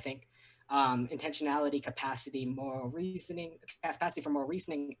traits, I think. Intentionality, capacity for more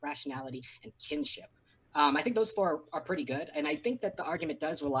reasoning, rationality, and kinship. I think those four are pretty good, and I think that the argument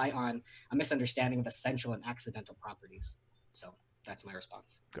does rely on a misunderstanding of essential and accidental properties. So that's my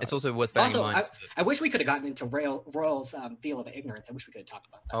response. It's also worth bearing in mind. I wish we could have gotten into Royal's Veil of Ignorance. I wish we could have talked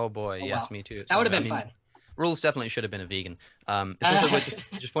about that. Oh boy, yes, well. Me too. That would have been fun. Rules definitely should have been a vegan. It's also worth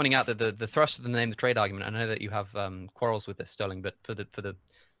just pointing out that the thrust of the name the trade argument. I know that you have quarrels with this, Sterling, but for the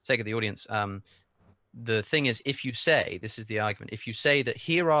sake of the audience, the thing is, if you say, this is the argument, if you say that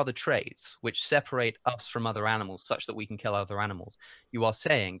here are the traits which separate us from other animals such that we can kill other animals, you are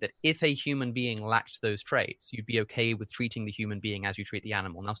saying that if a human being lacked those traits, you'd be okay with treating the human being as you treat the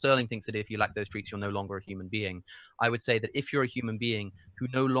animal. Now, Sterling thinks that if you lack those traits, you're no longer a human being. I would say that if you're a human being who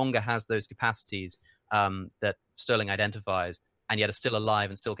no longer has those capacities that Sterling identifies, and yet are still alive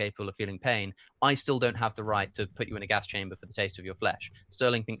and still capable of feeling pain, I still don't have the right to put you in a gas chamber for the taste of your flesh.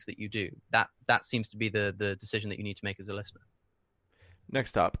 Sterling thinks that you do. That seems to be the decision that you need to make as a listener.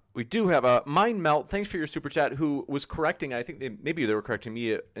 Next up, we do have a Mind Melt. Thanks for your super chat. Who was correcting? I think maybe they were correcting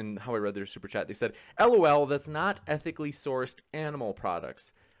me in how I read their super chat. They said, "LOL, that's not ethically sourced animal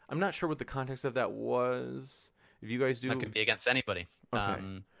products." I'm not sure what the context of that was. If you guys do, that could be against anybody.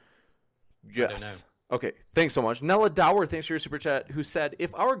 Okay. Yes. I don't know. Okay, thanks so much. Nella Dower, thanks for your super chat, who said,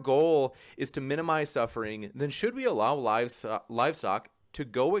 if our goal is to minimize suffering, then should we allow livestock to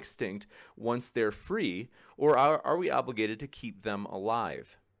go extinct once they're free, or are we obligated to keep them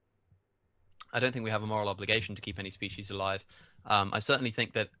alive? I don't think we have a moral obligation to keep any species alive. I certainly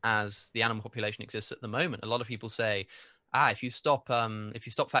think that as the animal population exists at the moment, a lot of people say, if you stop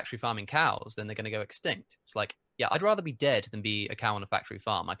factory farming cows, then they're going to go extinct. It's like, yeah, I'd rather be dead than be a cow on a factory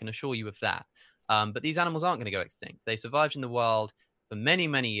farm. I can assure you of that. But these animals aren't going to go extinct. They survived in the wild for many,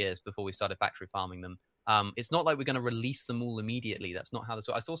 many years before we started factory farming them. It's not like we're going to release them all immediately. That's not how this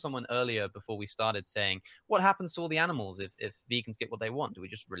works. I saw someone earlier before we started saying, what happens to all the animals if vegans get what they want? Do we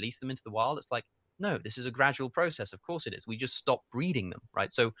just release them into the wild? It's like, no, this is a gradual process. Of course it is. We just stop breeding them,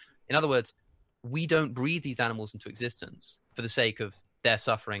 right? So in other words, we don't breed these animals into existence for the sake of their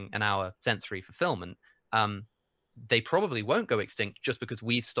suffering and our sensory fulfillment. They probably won't go extinct just because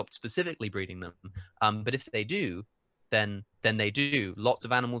we've stopped specifically breeding them. But if they do, then they do. Lots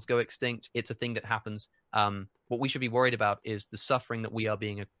of animals go extinct. It's a thing that happens. What we should be worried about is the suffering that we are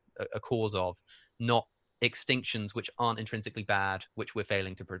being a cause of, not extinctions which aren't intrinsically bad, which we're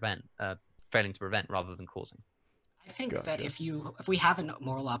failing to prevent rather than causing. I think that if we have a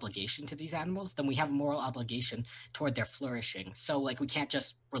moral obligation to these animals, then we have a moral obligation toward their flourishing. So like we can't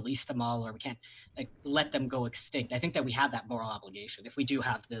just release them all, or we can't like let them go extinct. I think that we have that moral obligation if we do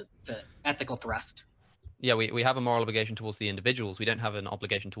have the ethical thrust. Yeah, we have a moral obligation towards the individuals. We don't have an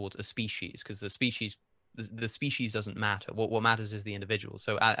obligation towards a species, because the species doesn't matter. What matters is the individual.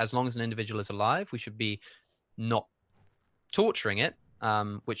 So as long as an individual is alive, we should be not torturing it,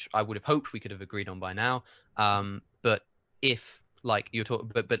 which I would have hoped we could have agreed on by now. But if like you're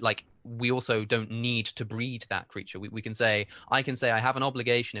talking, but like we also don't need to breed that creature. We can say, I can say I have an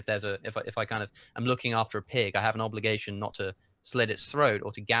obligation if I kind of am looking after a pig, I have an obligation not to slit its throat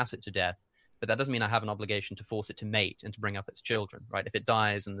or to gas it to death. But that doesn't mean I have an obligation to force it to mate and to bring up its children, right? If it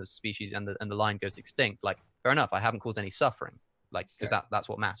dies and the species and the line goes extinct, like fair enough, I haven't caused any suffering, like because that's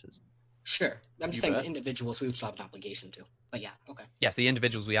what matters. Sure, I'm just saying the individuals we would still have an obligation to. But yeah, okay. Yes, the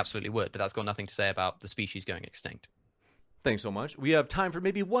individuals we absolutely would, but that's got nothing to say about the species going extinct. Thanks so much. We have time for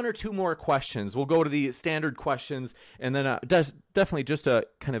maybe one or two more questions. We'll go to the standard questions, and then definitely just to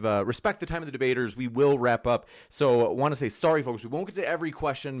kind of respect the time of the debaters, we will wrap up. So I want to say sorry, folks. We won't get to every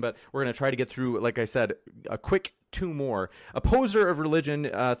question, but we're going to try to get through, like I said, a quick two more. Opposer of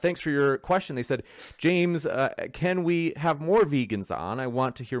Religion, thanks for your question. They said, James, can we have more vegans on? I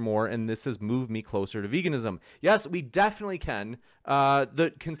want to hear more, and this has moved me closer to veganism. Yes, we definitely can.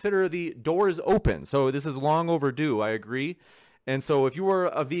 Consider the doors open. So this is long overdue, I agree. And so if you are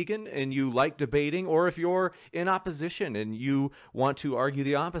a vegan and you like debating, or if you're in opposition and you want to argue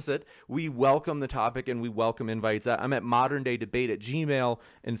the opposite, we welcome the topic and we welcome invites. I'm at Modern Day Debate at Gmail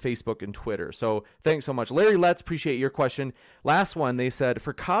and Facebook and Twitter. So thanks so much. Larry Letts, appreciate your question. Last one, they said,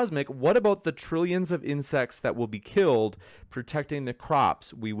 for Cosmic, what about the trillions of insects that will be killed protecting the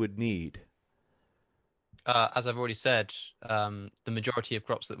crops we would need? As I've already said, the majority of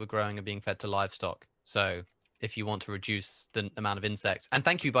crops that we're growing are being fed to livestock. So if you want to reduce the amount of insects, and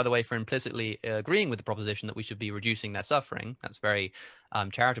thank you, by the way, for implicitly agreeing with the proposition that we should be reducing their suffering. That's very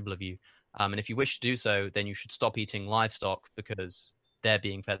charitable of you. And if you wish to do so, then you should stop eating livestock because they're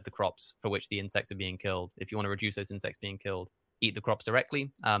being fed the crops for which the insects are being killed. If you want to reduce those insects being killed, eat the crops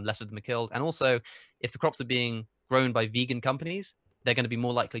directly, less of them are killed. And also, if the crops are being grown by vegan companies, they're going to be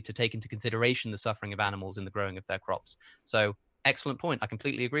more likely to take into consideration the suffering of animals in the growing of their crops. So excellent point. I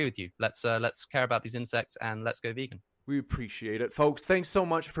completely agree with you. Let's care about these insects and let's go vegan. We appreciate it, folks. Thanks so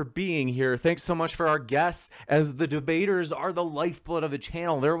much for being here. Thanks so much for our guests, as the debaters are the lifeblood of the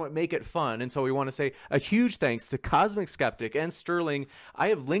channel. They're what make it fun. And so we want to say a huge thanks to Cosmic Skeptic and Sterling. I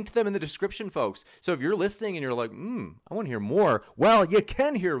have linked them in the description, folks. So if you're listening and you're like, I want to hear more, well, you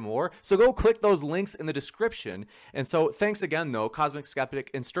can hear more. So go click those links in the description. And so thanks again, though, Cosmic Skeptic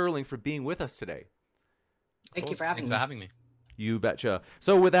and Sterling, for being with us today. Thank you for having me. You betcha.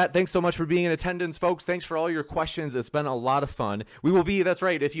 So with that, thanks so much for being in attendance, folks. Thanks for all your questions. It's been a lot of fun. We will be, that's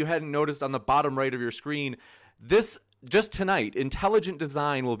right, if you hadn't noticed on the bottom right of your screen, just tonight, Intelligent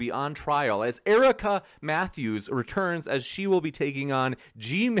Design will be on trial as Erica Matthews returns, as she will be taking on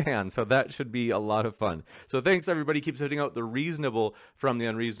G-Man. So that should be a lot of fun. So thanks, everybody. Keep sifting out the reasonable from the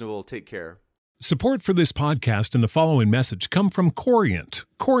unreasonable. Take care. Support for this podcast and the following message come from Corient.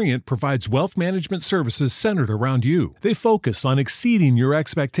 Corient provides wealth management services centered around you. They focus on exceeding your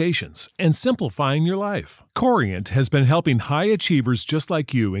expectations and simplifying your life. Corient has been helping high achievers just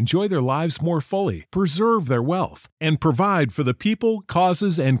like you enjoy their lives more fully, preserve their wealth, and provide for the people,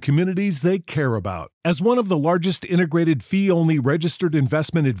 causes, and communities they care about. As one of the largest integrated fee-only registered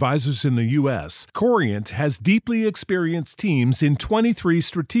investment advisors in the U.S., Corient has deeply experienced teams in 23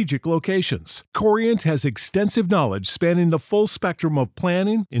 strategic locations. Corient has extensive knowledge spanning the full spectrum of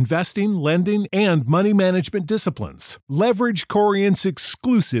planning, investing, lending, and money management disciplines. Leverage Corient's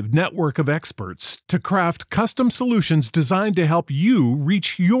exclusive network of experts to craft custom solutions designed to help you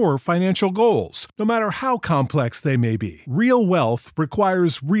reach your financial goals, no matter how complex they may be. Real wealth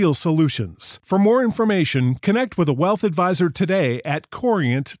requires real solutions. For more information, connect with a wealth advisor today at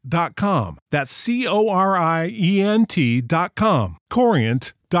Corient.com. That's Corient.com.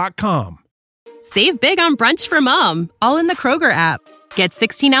 Corient.com. Save big on brunch for mom, all in the Kroger app. Get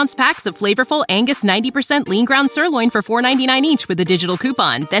 16-ounce packs of flavorful Angus 90% lean ground sirloin for $4.99 each with a digital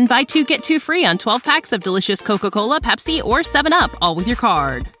coupon. Then buy 2, get 2 free on 12 packs of delicious Coca-Cola, Pepsi, or 7-Up, all with your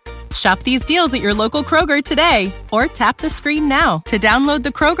card. Shop these deals at your local Kroger today, or tap the screen now to download the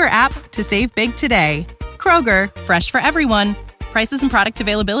Kroger app to save big today. Kroger, fresh for everyone. Prices and product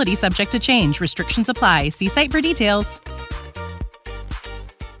availability subject to change. Restrictions apply. See site for details.